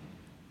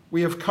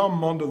 We have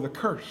come under the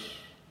curse.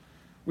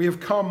 We have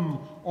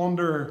come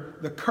under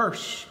the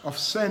curse of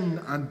sin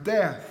and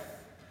death.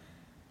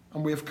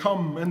 And we have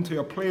come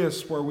into a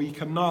place where we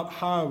cannot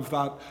have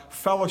that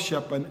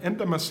fellowship and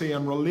intimacy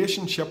and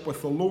relationship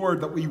with the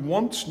Lord that we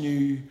once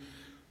knew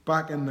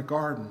back in the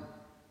garden.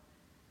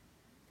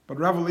 But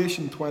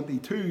Revelation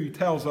 22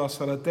 tells us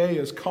that a day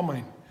is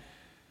coming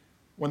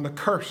when the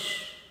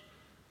curse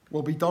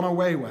will be done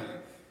away with.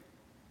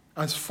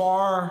 As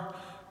far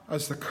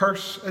as the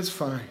curse is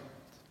found,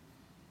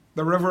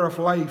 the river of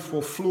life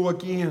will flow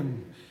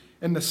again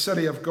in the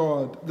city of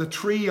God. The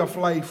tree of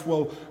life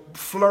will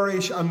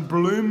flourish and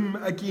bloom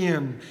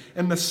again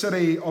in the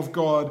city of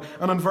God.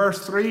 And in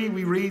verse 3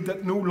 we read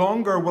that no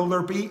longer will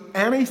there be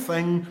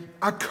anything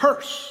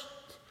accursed,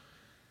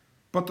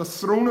 but the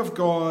throne of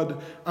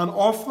God and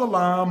of the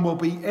Lamb will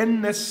be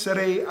in this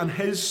city, and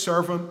his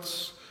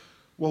servants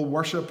will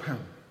worship him.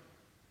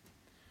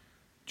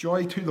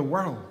 Joy to the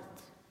world.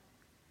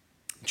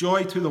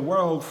 Joy to the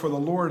world, for the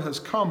Lord has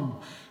come.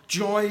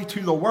 Joy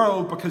to the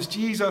world because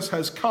Jesus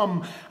has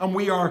come and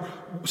we are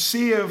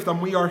saved and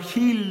we are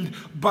healed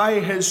by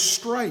his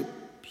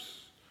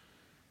stripes.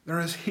 There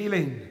is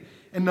healing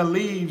in the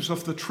leaves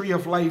of the tree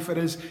of life. It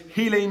is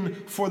healing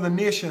for the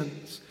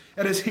nations.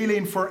 It is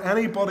healing for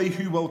anybody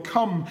who will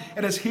come.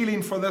 It is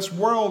healing for this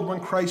world when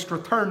Christ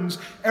returns.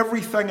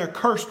 Everything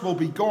accursed will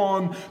be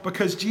gone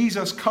because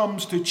Jesus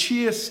comes to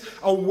chase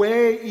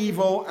away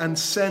evil and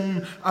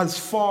sin as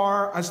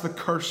far as the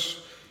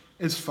curse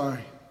is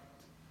found.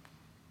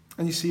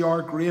 And you see,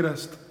 our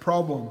greatest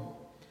problem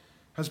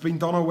has been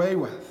done away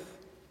with.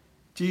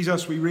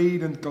 Jesus, we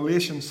read in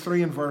Galatians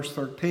 3 and verse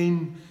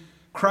 13,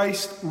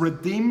 Christ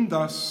redeemed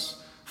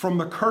us from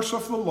the curse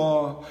of the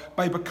law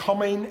by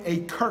becoming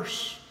a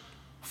curse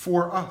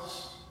for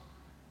us.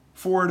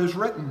 For it is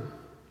written,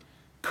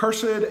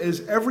 cursed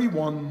is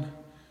everyone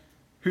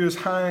who is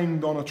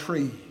hanged on a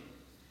tree.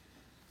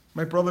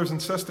 My brothers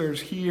and sisters,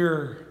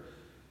 here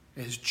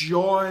is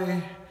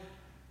joy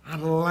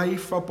and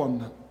life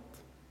abundant.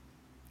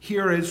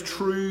 Here is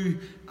true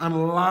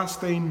and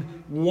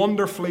lasting,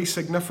 wonderfully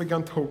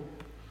significant hope.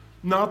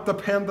 Not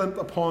dependent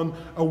upon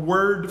a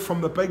word from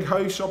the big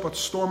house up at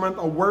Stormont,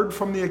 a word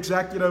from the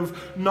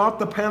executive, not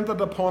dependent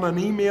upon an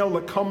email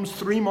that comes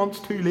 3 months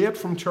too late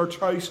from Church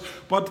House,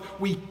 but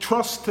we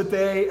trust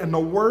today in the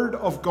Word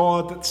of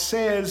God that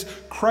says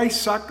Christ's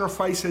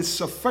sacrifice is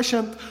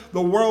sufficient.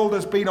 The world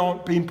has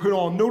been put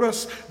on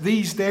notice.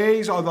 These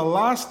days are the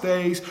last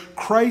days.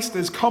 Christ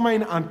is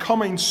coming and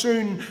coming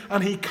soon,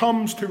 and he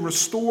comes to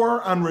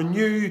restore and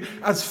renew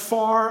as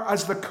far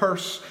as the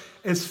curse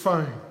is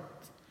found.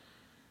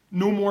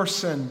 No more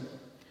sin,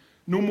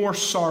 no more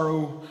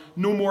sorrow,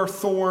 no more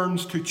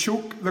thorns to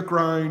choke the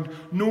ground,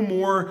 no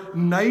more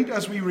night,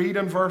 as we read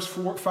in verse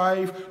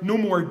 5, no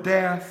more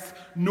death,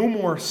 no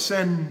more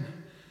sin.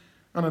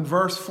 And in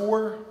verse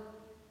 4,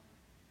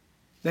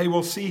 they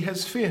will see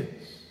his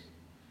face,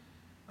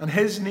 and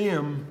his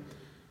name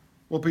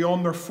will be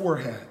on their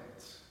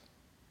foreheads.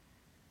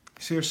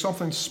 See, there's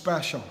something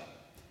special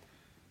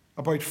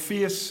about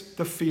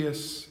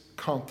face-to-face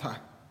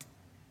contact.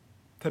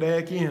 Today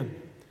again,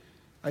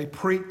 I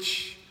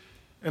preach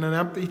in an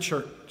empty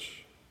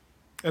church.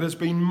 It has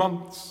been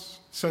months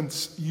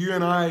since you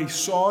and I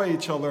saw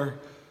each other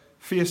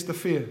face to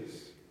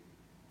face.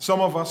 Some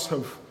of us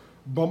have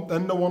bumped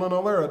into one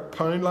another at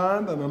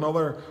Poundland and in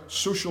other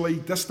socially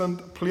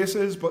distant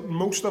places, but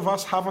most of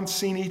us haven't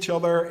seen each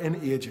other in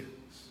ages.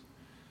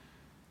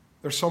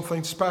 There's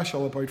something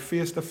special about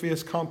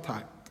face-to-face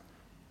contact.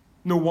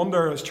 No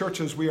wonder as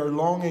churches we are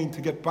longing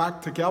to get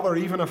back together,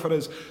 even if it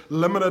is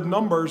limited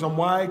numbers. And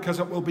why?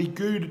 Because it will be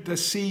good to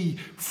see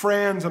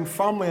friends and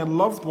family and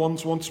loved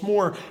ones once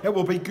more. It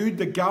will be good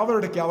to gather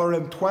together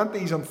in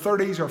 20s and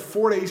 30s or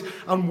 40s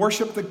and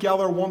worship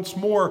together once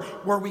more,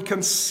 where we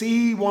can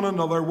see one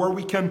another, where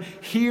we can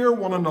hear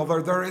one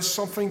another. There is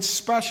something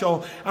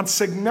special and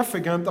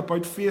significant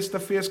about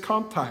face-to-face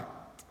contact.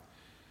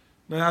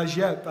 Now, as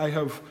yet, I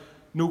have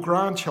no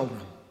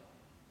grandchildren.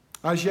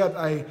 As yet,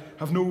 I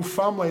have no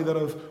family that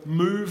have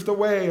moved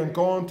away and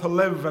gone to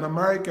live in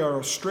America or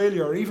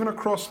Australia or even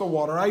across the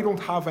water. I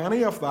don't have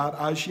any of that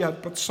as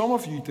yet, but some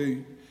of you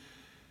do.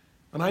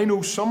 And I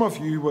know some of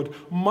you would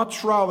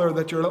much rather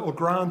that your little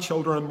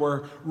grandchildren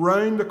were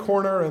round the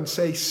corner in,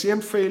 say,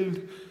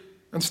 Saintfield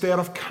instead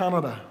of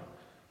Canada,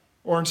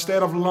 or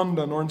instead of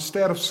London, or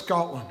instead of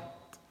Scotland.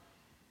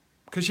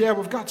 Because, yeah,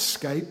 we've got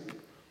Skype,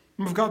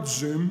 we've got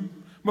Zoom,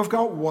 we've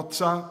got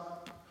WhatsApp,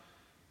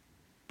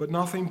 but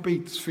nothing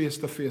beats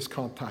face-to-face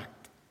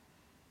contact.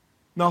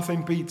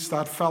 Nothing beats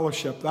that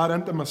fellowship, that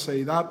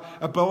intimacy, that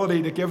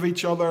ability to give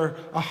each other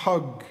a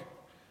hug,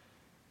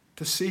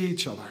 to see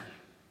each other.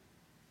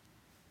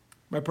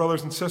 My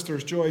brothers and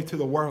sisters, joy to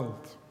the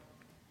world,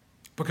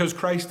 because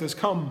Christ has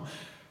come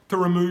to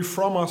remove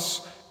from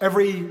us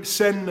every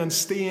sin and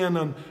stain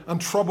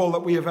and trouble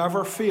that we have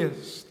ever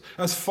faced,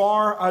 as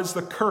far as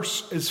the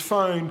curse is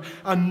found,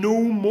 and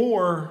no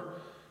more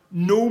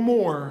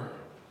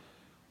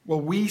will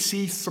we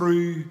see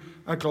through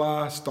a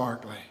glass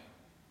darkly.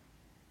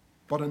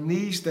 But in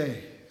these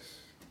days,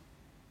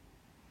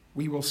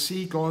 we will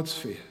see God's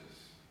face.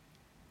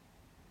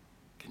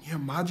 Can you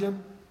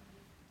imagine?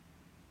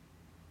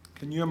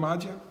 Can you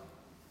imagine?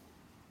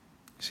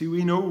 See,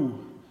 we know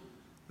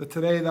that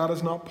today that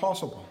is not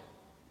possible.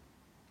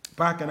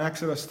 Back in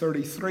Exodus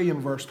 33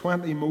 and verse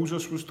 20,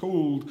 Moses was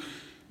told,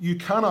 "You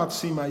cannot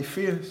see my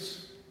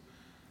face,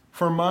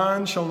 for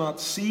man shall not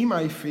see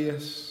my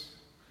face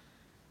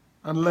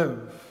and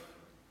live."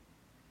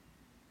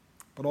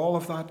 But all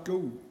of that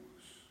goes.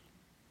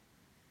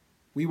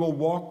 We will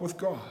walk with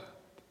God.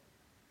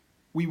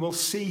 We will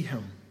see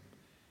him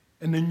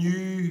in the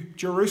new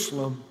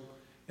Jerusalem,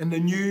 in the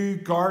new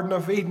Garden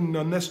of Eden,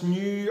 on this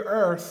new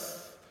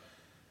earth.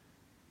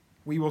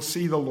 We will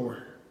see the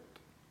Lord.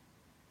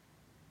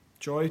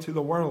 Joy to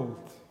the world,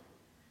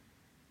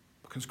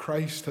 because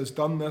Christ has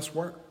done this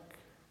work.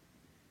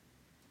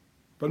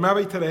 But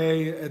maybe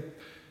today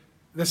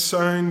this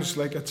sounds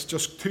like it's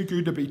just too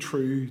good to be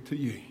true to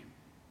you.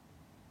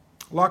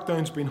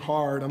 Lockdown's been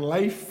hard, and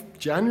life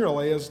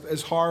generally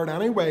is hard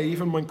anyway,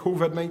 even when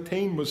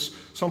COVID-19 was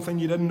something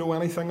you didn't know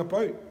anything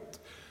about.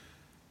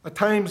 At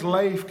times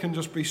life can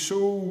just be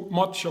so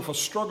much of a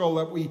struggle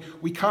that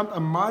we can't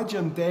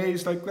imagine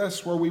days like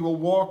this where we will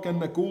walk in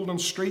the golden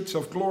streets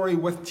of glory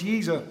with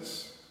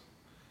Jesus.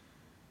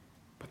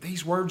 But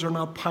these words are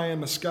not pie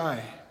in the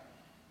sky.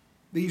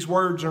 These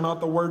words are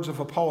not the words of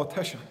a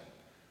politician.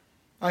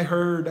 I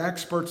heard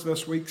experts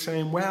this week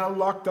saying, well,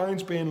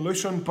 lockdown's being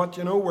loosened, but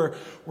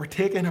we're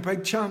taking a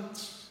big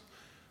chance.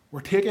 We're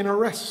taking a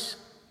risk.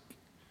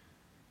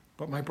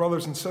 But my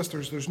brothers and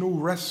sisters, there's no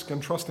risk in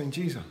trusting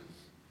Jesus.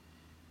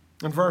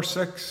 In verse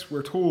 6,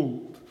 we're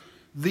told,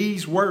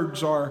 these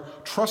words are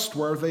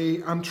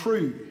trustworthy and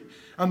true.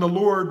 And the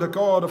Lord, the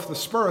God of the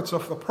spirits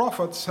of the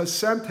prophets, has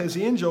sent his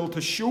angel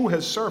to show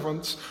his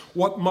servants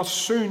what must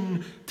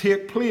soon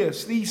take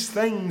place. These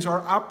things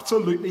are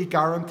absolutely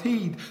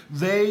guaranteed.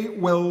 They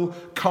will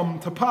come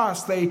to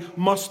pass. They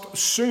must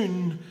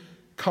soon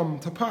come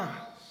to pass.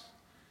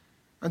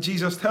 And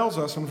Jesus tells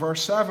us in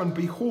verse 7,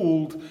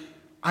 behold,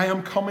 I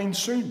am coming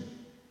soon.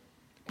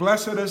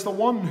 Blessed is the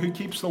one who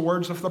keeps the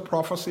words of the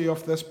prophecy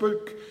of this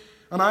book.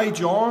 And I,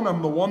 John,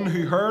 am the one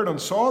who heard and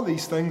saw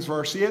these things,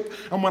 verse 8.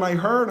 And when I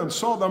heard and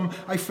saw them,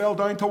 I fell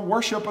down to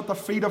worship at the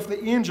feet of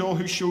the angel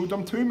who showed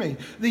them to me.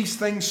 These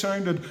things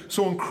sounded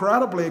so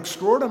incredibly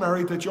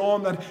extraordinary to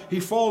John that he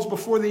falls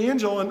before the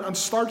angel and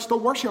starts to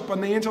worship.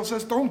 And the angel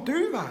says, don't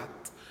do that.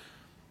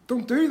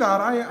 Don't do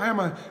that. I am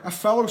a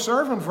fellow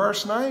servant,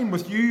 verse 9,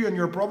 with you and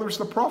your brothers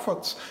the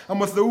prophets,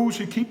 and with those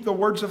who keep the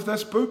words of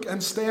this book.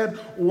 Instead,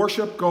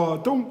 worship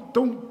God.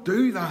 Don't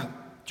do that,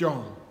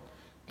 John.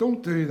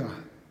 Don't do that.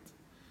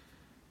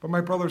 But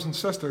my brothers and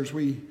sisters,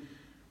 we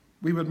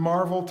would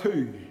marvel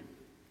too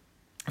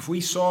if we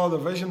saw the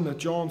vision that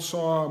John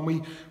saw,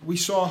 and we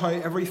saw how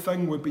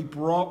everything would be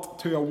brought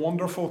to a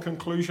wonderful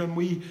conclusion.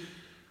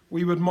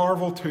 We would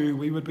marvel too.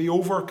 We would be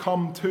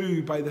overcome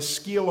too by the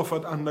scale of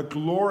it and the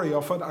glory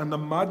of it and the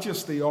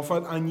majesty of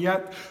it. And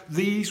yet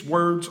these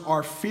words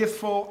are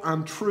faithful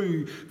and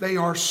true. They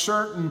are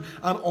certain,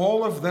 and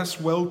all of this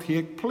will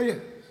take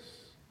place.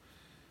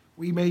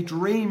 We may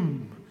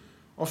dream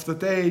of the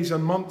days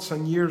and months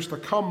and years to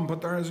come,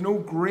 but there is no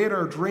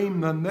greater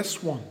dream than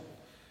this one.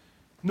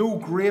 No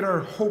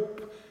greater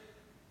hope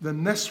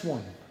than this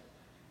one.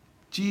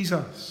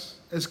 Jesus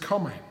is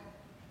coming.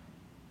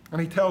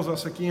 And he tells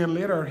us again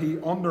later, he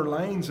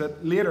underlines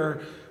it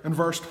later in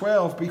verse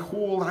 12,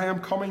 behold, I am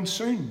coming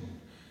soon.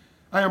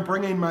 I am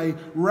bringing my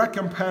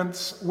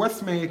recompense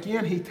with me.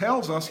 Again, he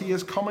tells us he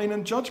is coming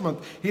in judgment.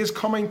 He is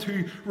coming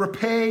to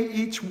repay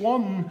each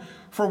one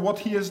for what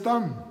he has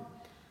done.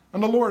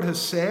 And the Lord has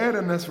said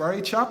in this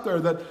very chapter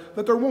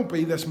that there won't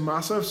be this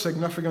massive,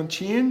 significant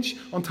change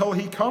until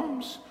he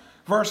comes.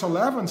 Verse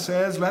 11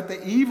 says, let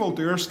the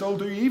evildoer still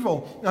do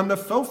evil, and the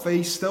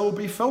filthy still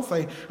be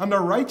filthy, and the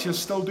righteous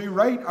still do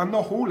right, and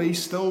the holy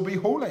still be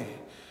holy.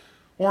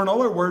 Or in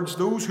other words,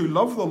 those who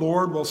love the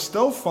Lord will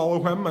still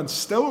follow him and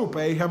still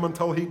obey him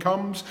until he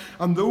comes,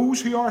 and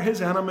those who are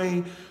his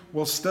enemy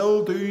will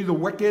still do the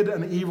wicked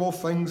and evil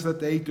things that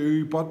they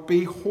do. But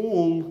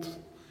behold,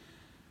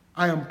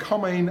 I am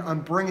coming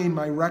and bringing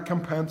my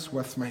recompense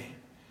with me.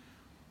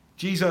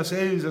 Jesus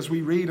is, as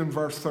we read in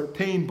verse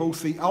 13,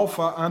 both the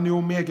Alpha and the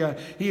Omega.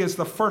 He is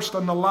the first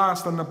and the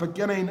last, and the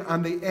beginning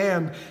and the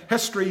end.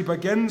 History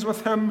begins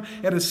with him.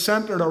 It is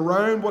centered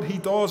around what he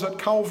does at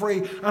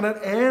Calvary, and it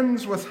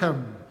ends with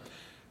him.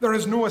 There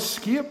is no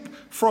escape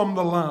from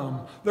the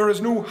Lamb. There is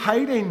no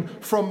hiding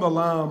from the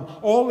Lamb.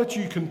 All that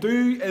you can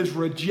do is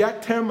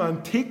reject him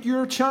and take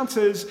your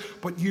chances,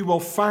 but you will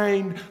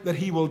find that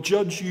he will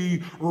judge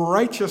you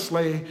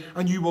righteously,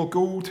 and you will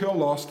go to a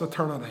lost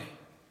eternity.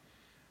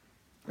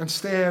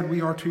 Instead,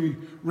 we are to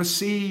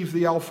receive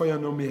the Alpha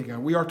and Omega.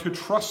 We are to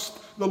trust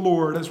the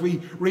Lord. As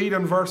we read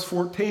in verse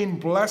 14,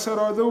 blessed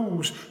are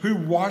those who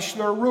wash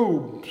their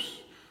robes.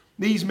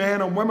 These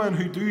men and women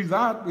who do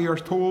that, we are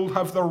told,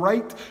 have the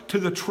right to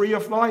the tree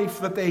of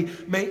life, that they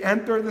may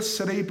enter the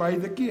city by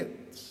the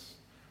gates.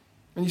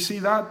 And you see,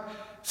 that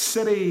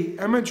city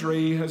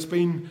imagery has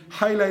been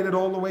highlighted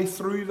all the way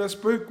through this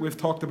book. We've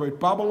talked about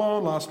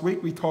Babylon. Last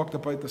week we talked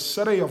about the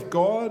city of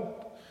God.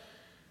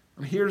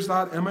 And here's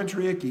that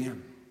imagery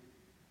again.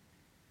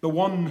 The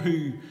one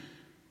who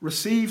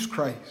receives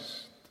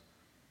Christ.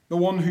 The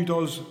one who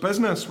does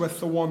business with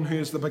the one who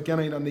is the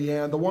beginning and the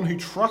end. The one who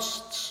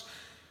trusts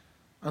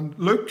and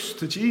looks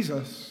to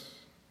Jesus.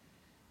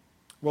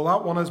 Well,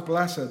 that one is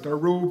blessed. Their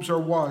robes are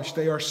washed.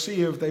 They are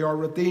saved. They are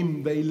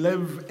redeemed. They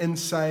live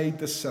inside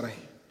the city.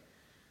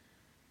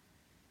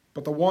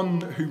 But the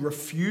one who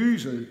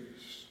refuses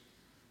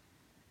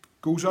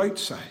goes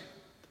outside.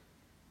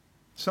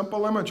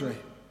 Simple imagery.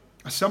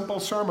 A simple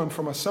sermon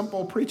from a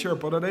simple preacher,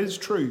 but it is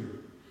true.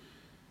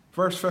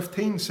 Verse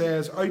 15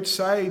 says,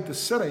 outside the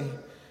city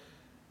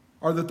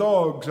are the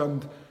dogs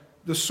and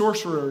the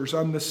sorcerers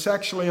and the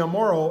sexually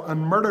immoral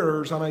and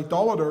murderers and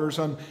idolaters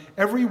and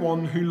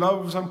everyone who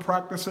loves and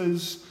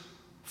practices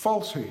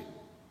falsehood.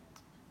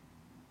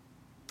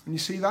 And you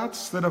see,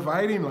 that's the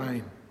dividing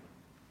line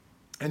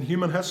in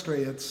human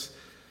history. It's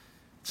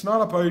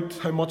not about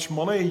how much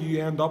money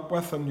you end up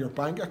with in your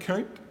bank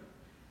account.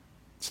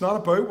 It's not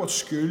about what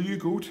school you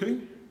go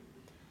to.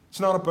 It's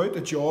not about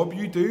the job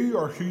you do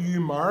or who you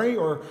marry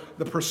or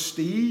the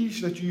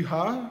prestige that you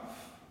have.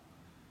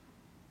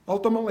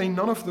 Ultimately,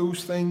 none of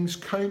those things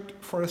count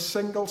for a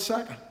single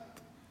second.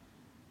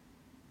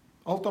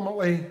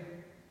 Ultimately,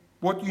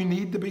 what you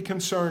need to be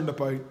concerned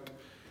about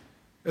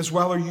is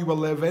whether you will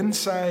live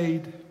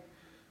inside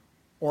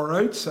or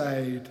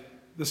outside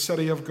the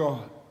city of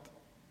God.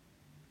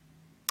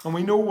 And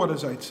we know what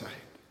is outside.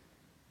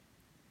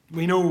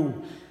 We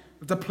know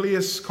that the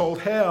place called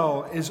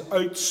hell is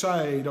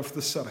outside of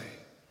the city.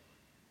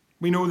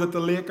 We know that the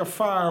lake of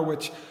fire,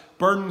 which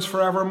burns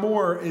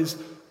forevermore,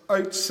 is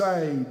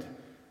outside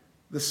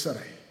the city.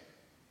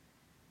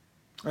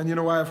 And you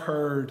know, I've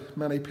heard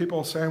many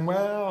people saying,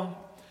 well,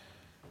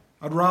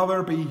 I'd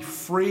rather be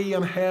free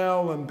in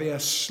hell than be a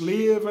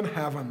slave in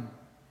heaven.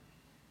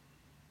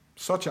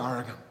 Such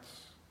arrogance.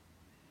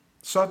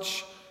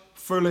 Such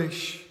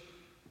foolish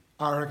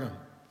arrogance.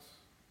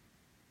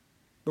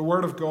 The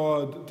Word of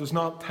God does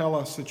not tell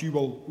us that you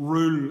will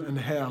rule in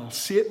hell.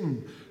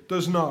 Satan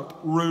does not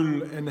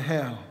rule in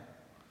hell.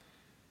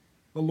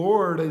 The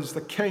Lord is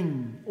the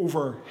king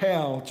over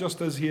hell,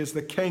 just as he is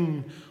the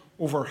king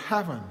over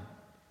heaven.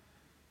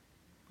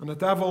 And the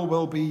devil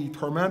will be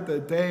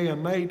tormented day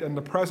and night in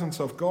the presence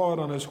of God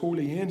and his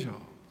holy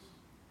angels.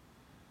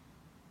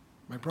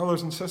 My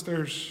brothers and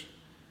sisters,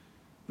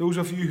 those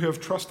of you who have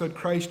trusted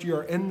Christ, you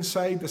are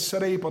inside the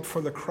city, but for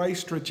the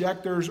Christ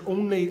rejectors,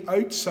 only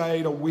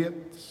outside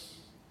awaits.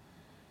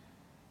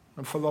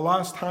 And for the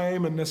last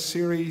time in this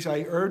series,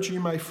 I urge you,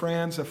 my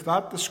friends, if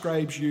that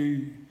describes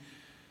you,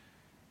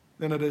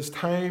 then it is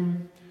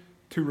time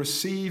to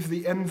receive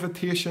the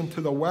invitation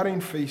to the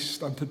wedding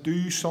feast and to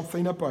do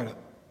something about it.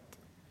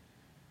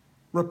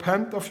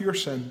 Repent of your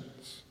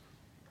sins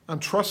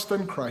and trust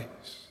in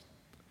Christ,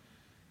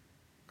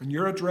 and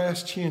your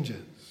address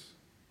changes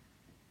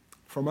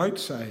from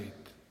outside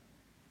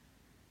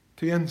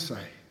to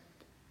inside.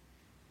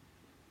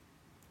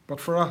 But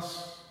for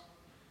us,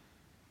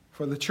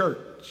 for the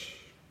church,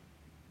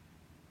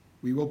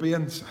 we will be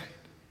inside.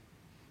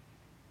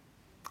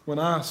 When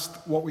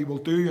asked what we will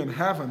do in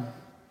heaven,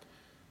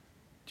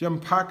 Jim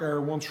Packer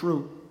once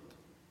wrote,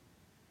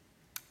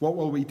 what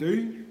will we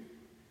do?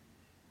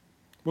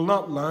 We'll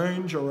not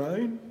lounge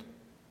around,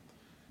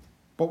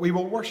 but we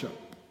will worship.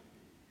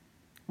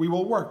 We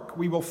will work,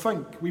 we will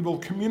think, we will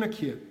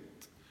communicate.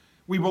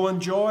 We will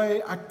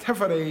enjoy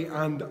activity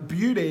and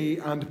beauty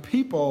and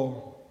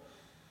people.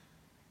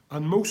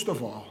 And most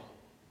of all,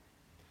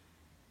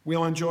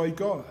 we'll enjoy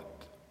God.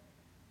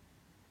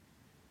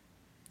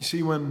 You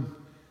see, when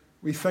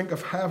we think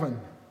of heaven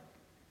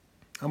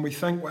and we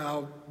think,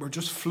 well, we're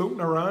just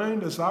floating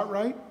around, is that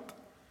right?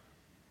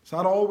 Is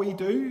that all we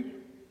do?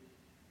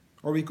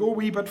 Or we go a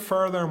wee bit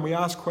further and we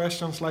ask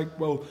questions like,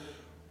 well,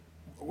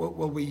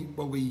 will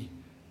we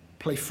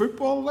play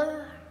football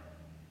there?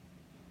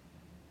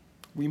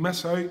 We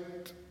miss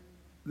out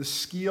the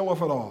scale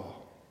of it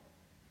all.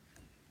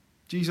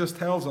 Jesus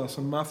tells us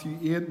in Matthew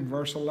 8 and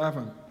verse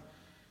 11,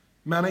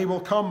 many will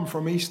come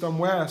from east and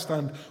west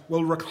and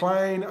will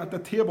recline at the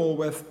table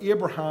with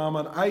Abraham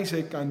and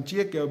Isaac and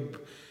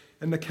Jacob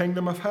in the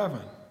kingdom of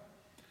heaven.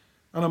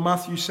 And in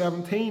Matthew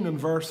 17 and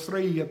verse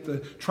 3, at the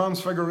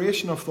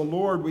transfiguration of the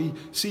Lord, we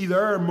see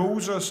there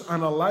Moses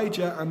and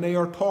Elijah, and they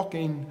are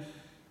talking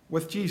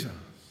with Jesus.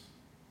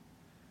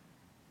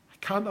 I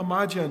can't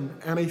imagine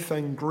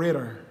anything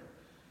greater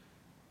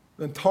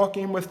than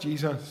talking with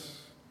Jesus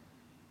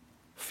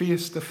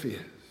face to face.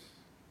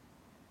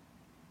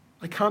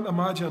 I can't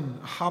imagine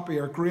a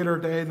happier, greater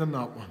day than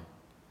that one.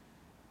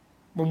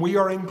 When we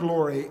are in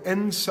glory,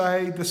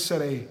 inside the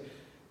city,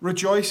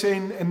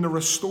 rejoicing in the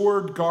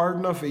restored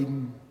Garden of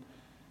Eden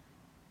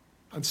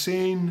and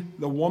seeing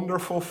the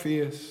wonderful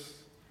face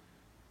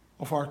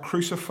of our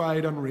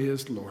crucified and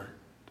raised Lord.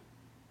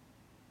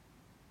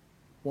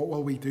 What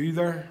will we do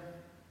there?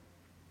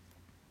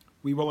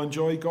 We will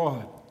enjoy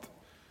God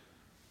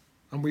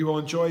and we will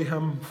enjoy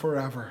him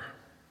forever.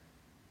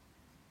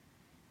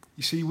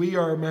 You see, we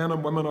are men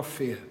and women of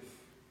faith.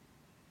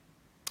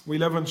 We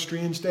live in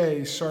strange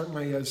days,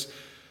 certainly, as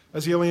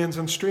aliens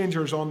and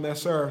strangers on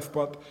this earth.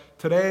 But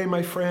today,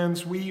 my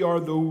friends, we are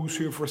those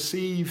who have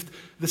received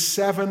the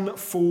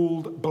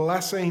sevenfold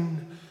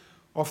blessing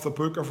of the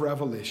book of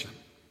Revelation.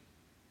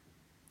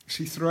 You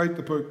see, throughout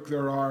the book,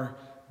 there are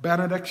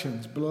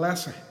benedictions,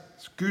 blessings,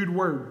 good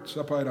words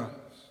about us.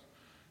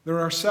 There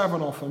are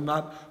 7 of them,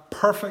 that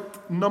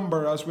perfect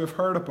number as we've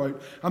heard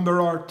about. And there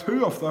are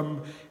 2 of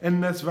them in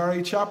this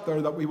very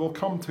chapter that we will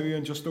come to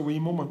in just a wee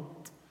moment.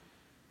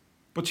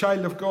 But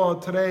child of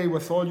God, today,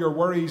 with all your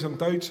worries and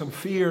doubts and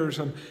fears,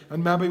 and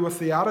maybe with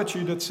the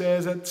attitude that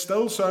says it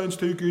still sounds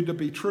too good to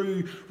be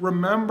true,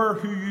 remember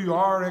who you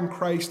are in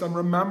Christ and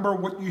remember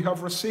what you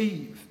have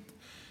received.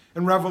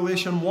 In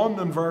Revelation 1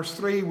 and verse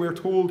 3, we're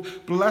told,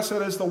 "Blessed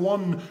is the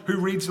one who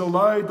reads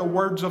aloud the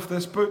words of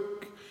this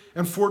book."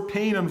 In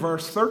 14 and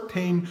verse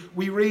 13,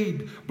 we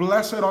read,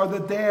 "Blessed are the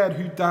dead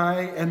who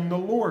die in the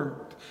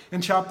Lord." In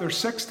chapter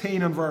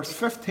 16 and verse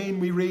 15,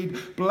 we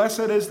read,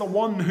 "Blessed is the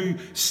one who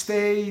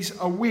stays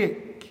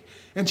awake."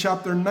 In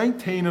chapter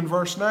 19 and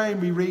verse 9,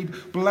 we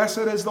read, "Blessed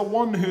is the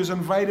one who is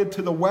invited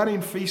to the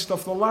wedding feast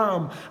of the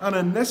Lamb." And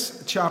in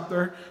this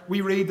chapter, we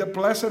read that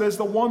blessed is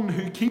the one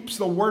who keeps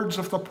the words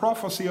of the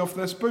prophecy of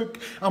this book.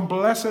 And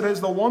blessed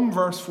is the one,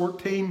 verse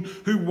 14,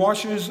 who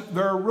washes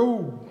their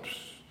robes.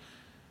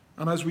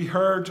 And as we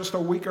heard just a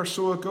week or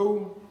so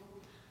ago,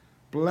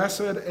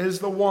 blessed is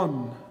the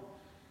one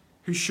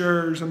who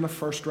shares in the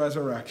first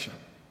resurrection.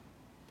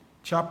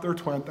 Chapter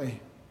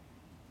 20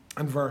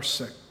 and verse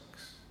 6.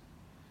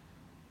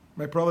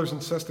 My brothers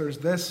and sisters,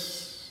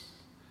 this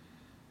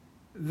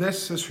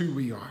is who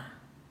we are.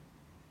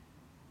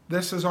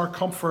 This is our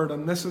comfort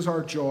and this is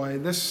our joy.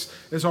 This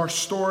is our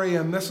story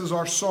and this is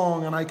our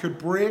song. And I could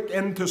break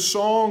into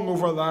song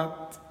over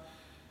that.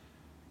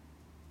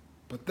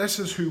 But this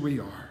is who we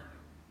are.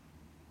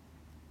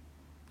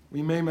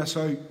 We may miss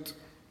out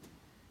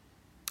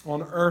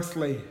on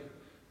earthly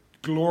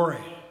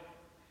glory,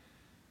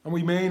 and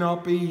we may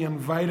not be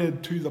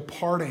invited to the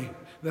party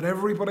that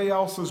everybody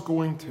else is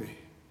going to.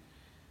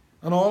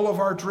 And all of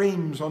our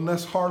dreams on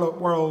this harlot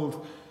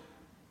world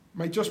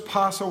might just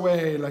pass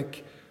away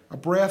like a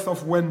breath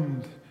of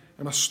wind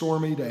in a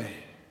stormy day.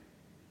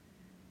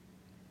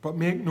 But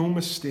make no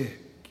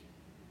mistake,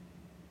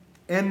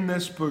 in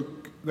this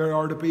book there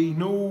are to be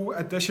no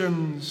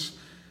additions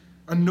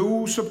and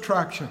no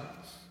subtractions.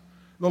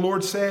 The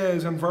Lord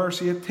says in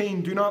verse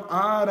 18, "Do not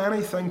add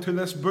anything to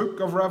this book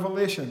of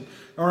Revelation,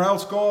 or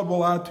else God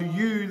will add to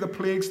you the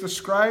plagues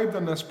described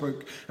in this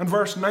book." And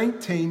verse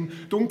 19,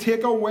 "Don't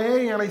take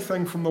away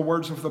anything from the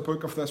words of the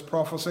book of this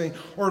prophecy,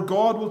 or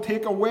God will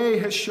take away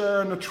his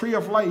share in the tree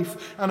of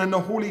life and in the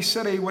holy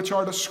city which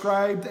are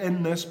described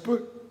in this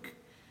book."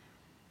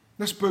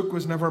 This book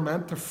was never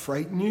meant to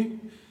frighten you.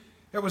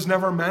 It was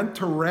never meant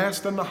to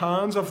rest in the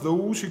hands of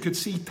those who could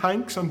see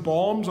tanks and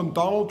bombs and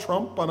Donald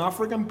Trump and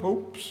African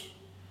popes.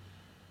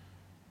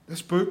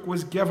 This book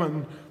was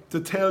given to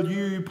tell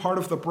you, part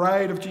of the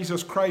bride of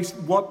Jesus Christ,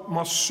 what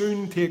must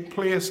soon take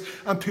place,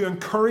 and to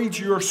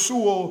encourage your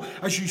soul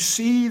as you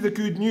see the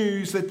good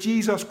news that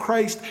Jesus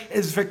Christ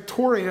is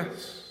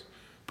victorious,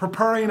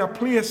 preparing a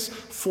place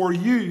for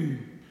you,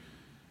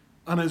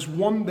 and is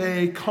one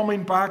day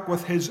coming back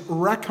with his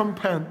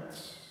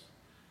recompense,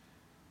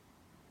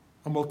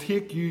 and will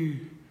take you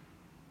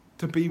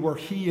to be where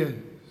he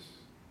is.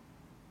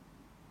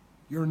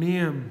 Your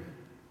name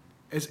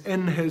is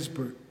in his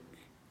book.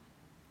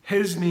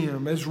 His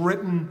name is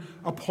written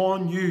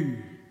upon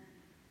you.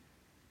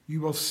 You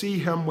will see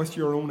him with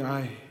your own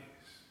eyes.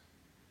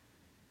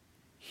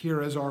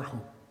 Here is our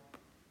hope.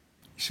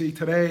 You see,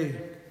 today,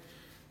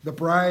 the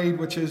bride,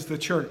 which is the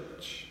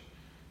church,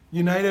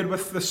 united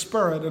with the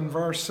Spirit in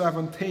verse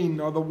 17,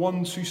 are the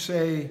ones who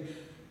say,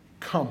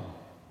 "Come."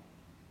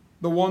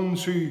 The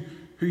ones who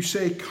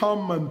say,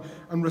 "Come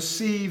and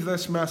receive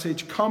this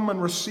message. Come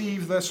and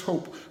receive this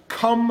hope.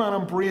 Come and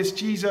embrace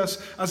Jesus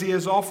as he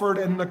is offered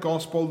in the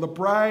gospel." The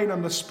bride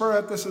and the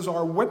Spirit, this is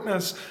our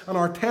witness and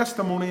our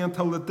testimony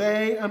until the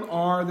day and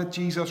hour that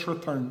Jesus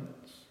returns.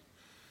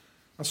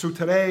 And so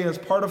today, as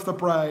part of the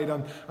bride,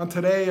 and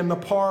today in the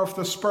power of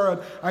the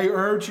Spirit, I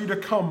urge you to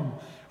come.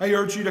 I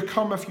urge you to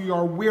come if you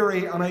are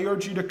weary, and I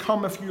urge you to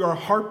come if you are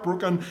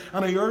heartbroken,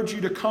 and I urge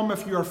you to come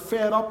if you are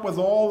fed up with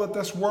all that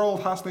this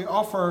world has to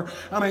offer,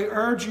 and I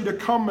urge you to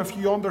come if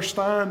you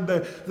understand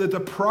the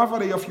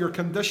depravity of your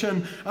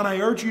condition, and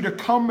I urge you to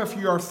come if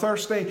you are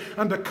thirsty,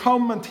 and to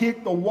come and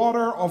take the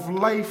water of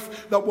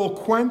life that will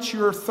quench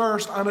your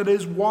thirst, and it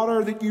is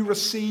water that you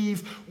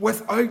receive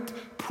without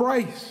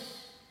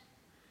price.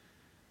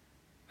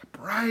 The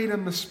bride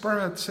and the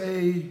Spirit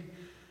say,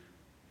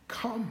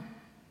 "Come.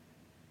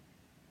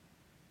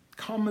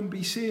 Come and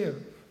be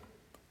saved.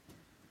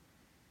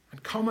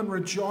 And come and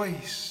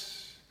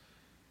rejoice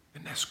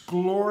in this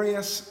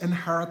glorious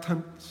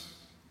inheritance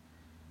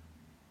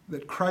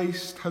that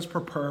Christ has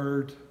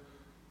prepared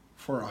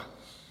for us."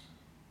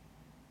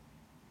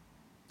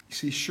 You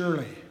see,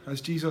 surely,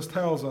 as Jesus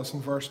tells us in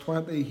verse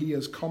 20, he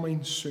is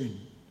coming soon.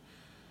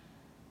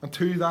 And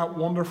to that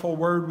wonderful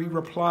word we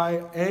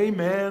reply,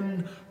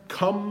 Amen,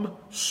 come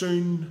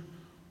soon,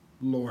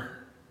 Lord.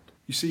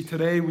 You see,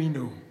 today we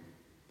know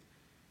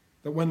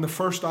that when the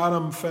first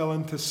Adam fell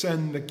into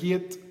sin, the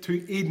gate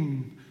to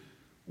Eden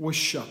was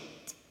shut.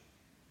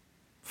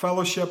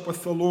 Fellowship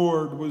with the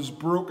Lord was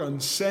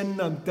broken. Sin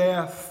and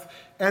death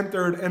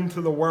entered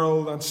into the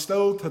world, and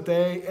still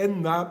today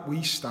in that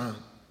we stand.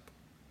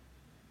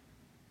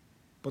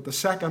 But the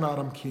second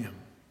Adam came.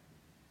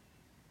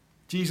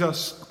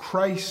 Jesus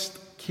Christ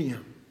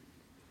came.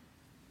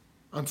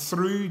 And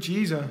through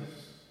Jesus,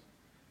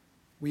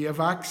 we have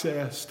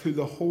access to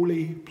the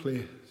holy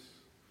place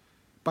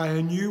by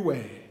a new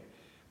way,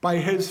 by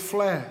his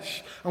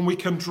flesh, and we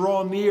can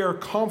draw near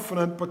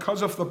confident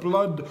because of the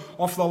blood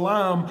of the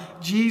Lamb.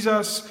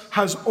 Jesus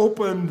has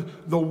opened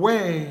the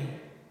way,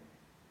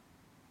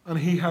 and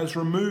he has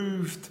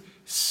removed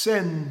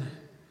sin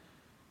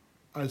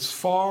as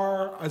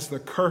far as the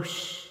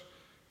curse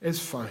is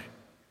found.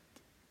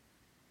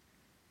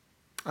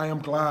 I am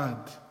glad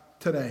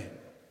today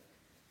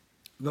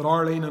that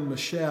Arlene and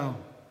Michelle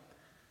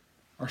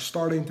are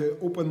starting to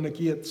open the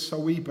gates a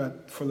wee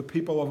bit for the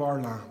people of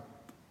our land.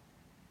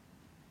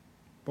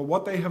 But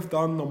what they have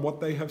done and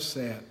what they have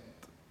said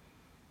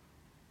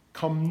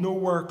come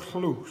nowhere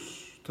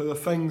close to the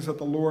things that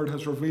the Lord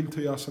has revealed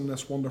to us in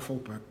this wonderful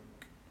book.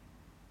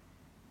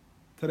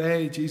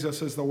 Today,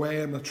 Jesus is the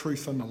way and the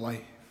truth and the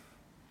life.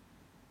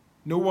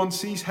 No one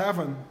sees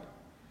heaven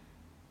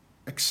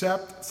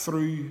except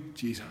through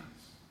Jesus.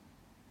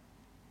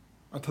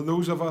 And to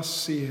those of us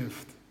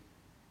saved,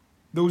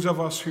 those of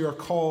us who are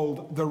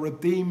called the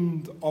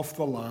redeemed of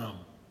the Lamb,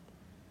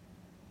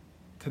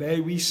 today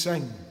we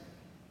sing,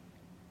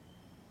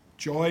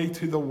 joy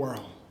to the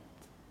world,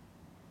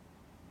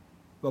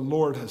 the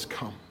Lord has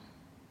come.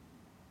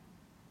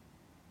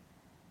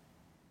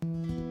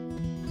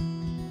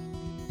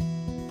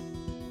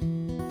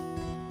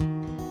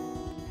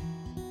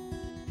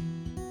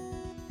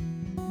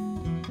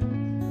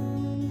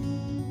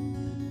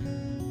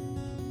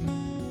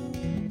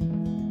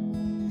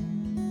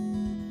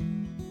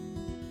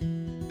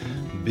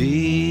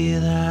 Be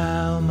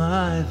thou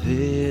my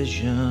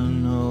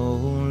vision, O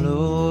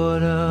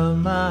Lord of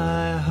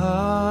my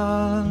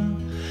heart,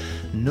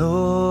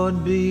 nor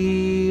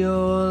be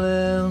all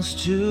else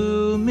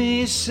to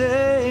me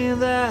save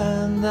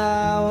that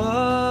thou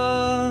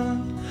art.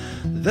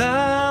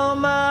 Thou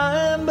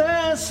my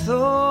best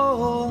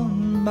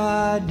thorn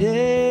by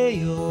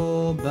day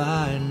or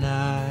by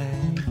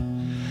night,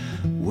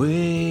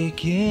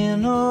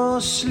 waking or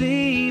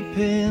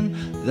sleeping,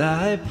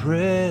 thy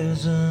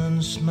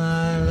presence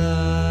my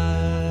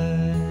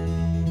life.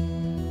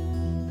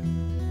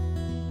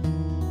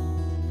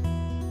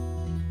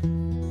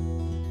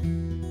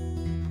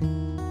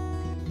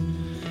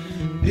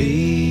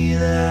 Be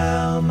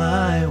thou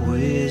my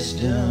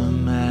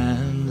wisdom,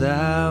 and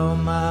thou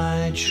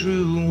my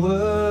true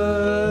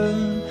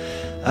word.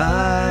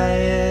 I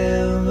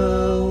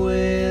ever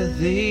with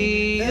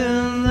thee,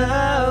 and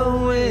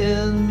thou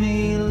with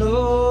me,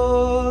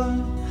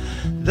 Lord.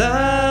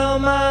 Thou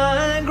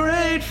my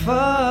great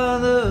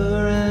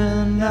Father,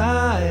 and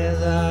I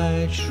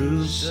thy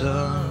true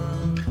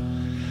Son.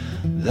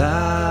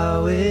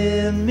 Thou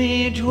in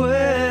me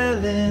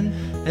dwelling,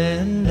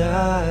 and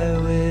I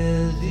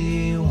with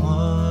thee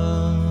one.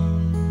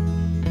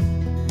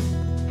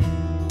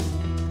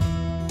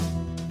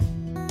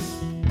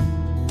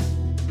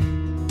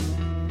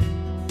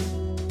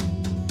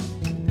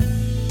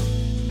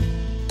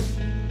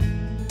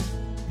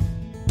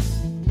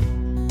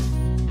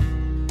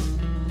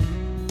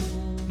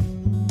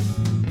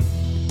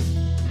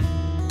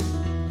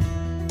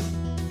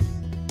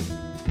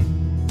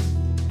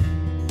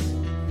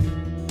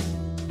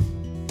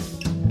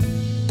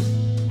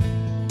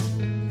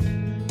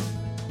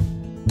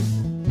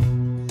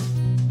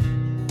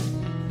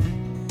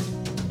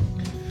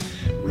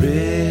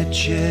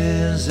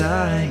 Riches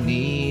I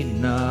need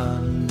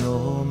not,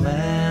 no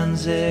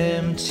man's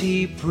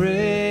empty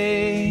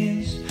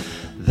praise.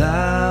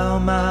 Thou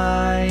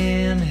my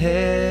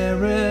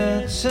inheritance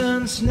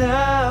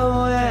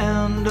now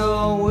and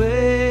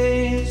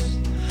always.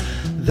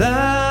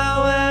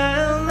 Thou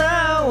and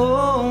thou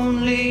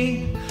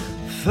only,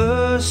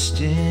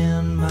 first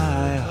in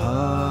my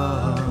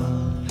heart.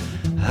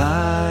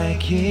 High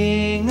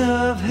King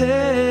of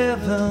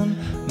heaven,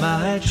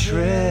 my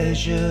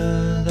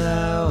treasure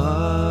thou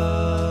art.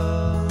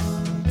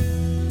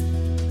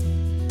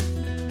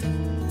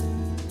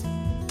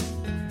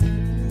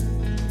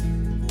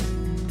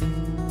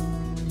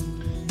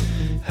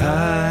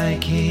 High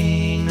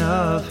King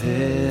of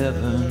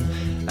heaven,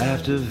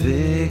 after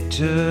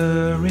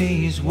victories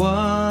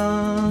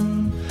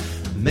won,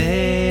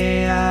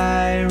 may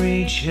I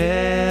reach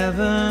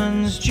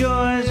heaven's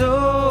joys,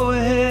 O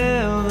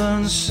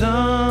heaven's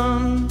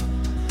Son.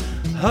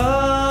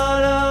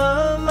 Heart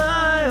of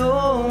my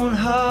own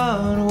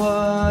heart,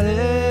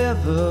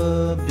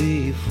 whatever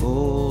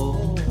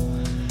before,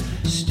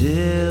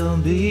 still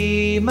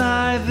be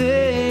my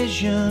vision.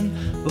 vision,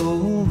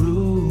 O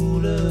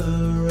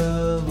ruler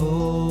of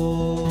all.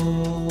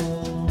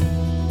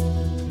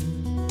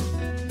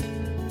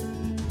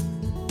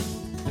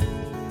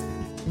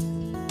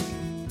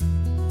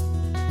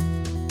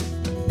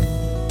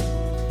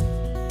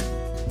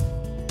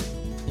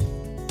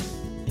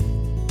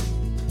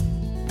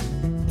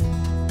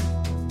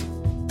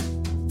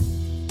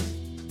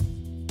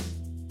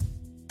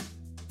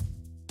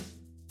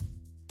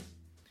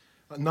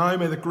 And now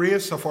may the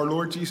grace of our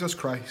Lord Jesus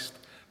Christ,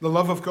 the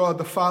love of God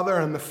the Father,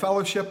 and the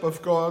fellowship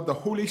of God the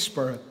Holy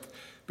Spirit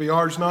be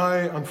ours now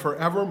and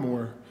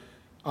forevermore.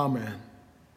 Amen.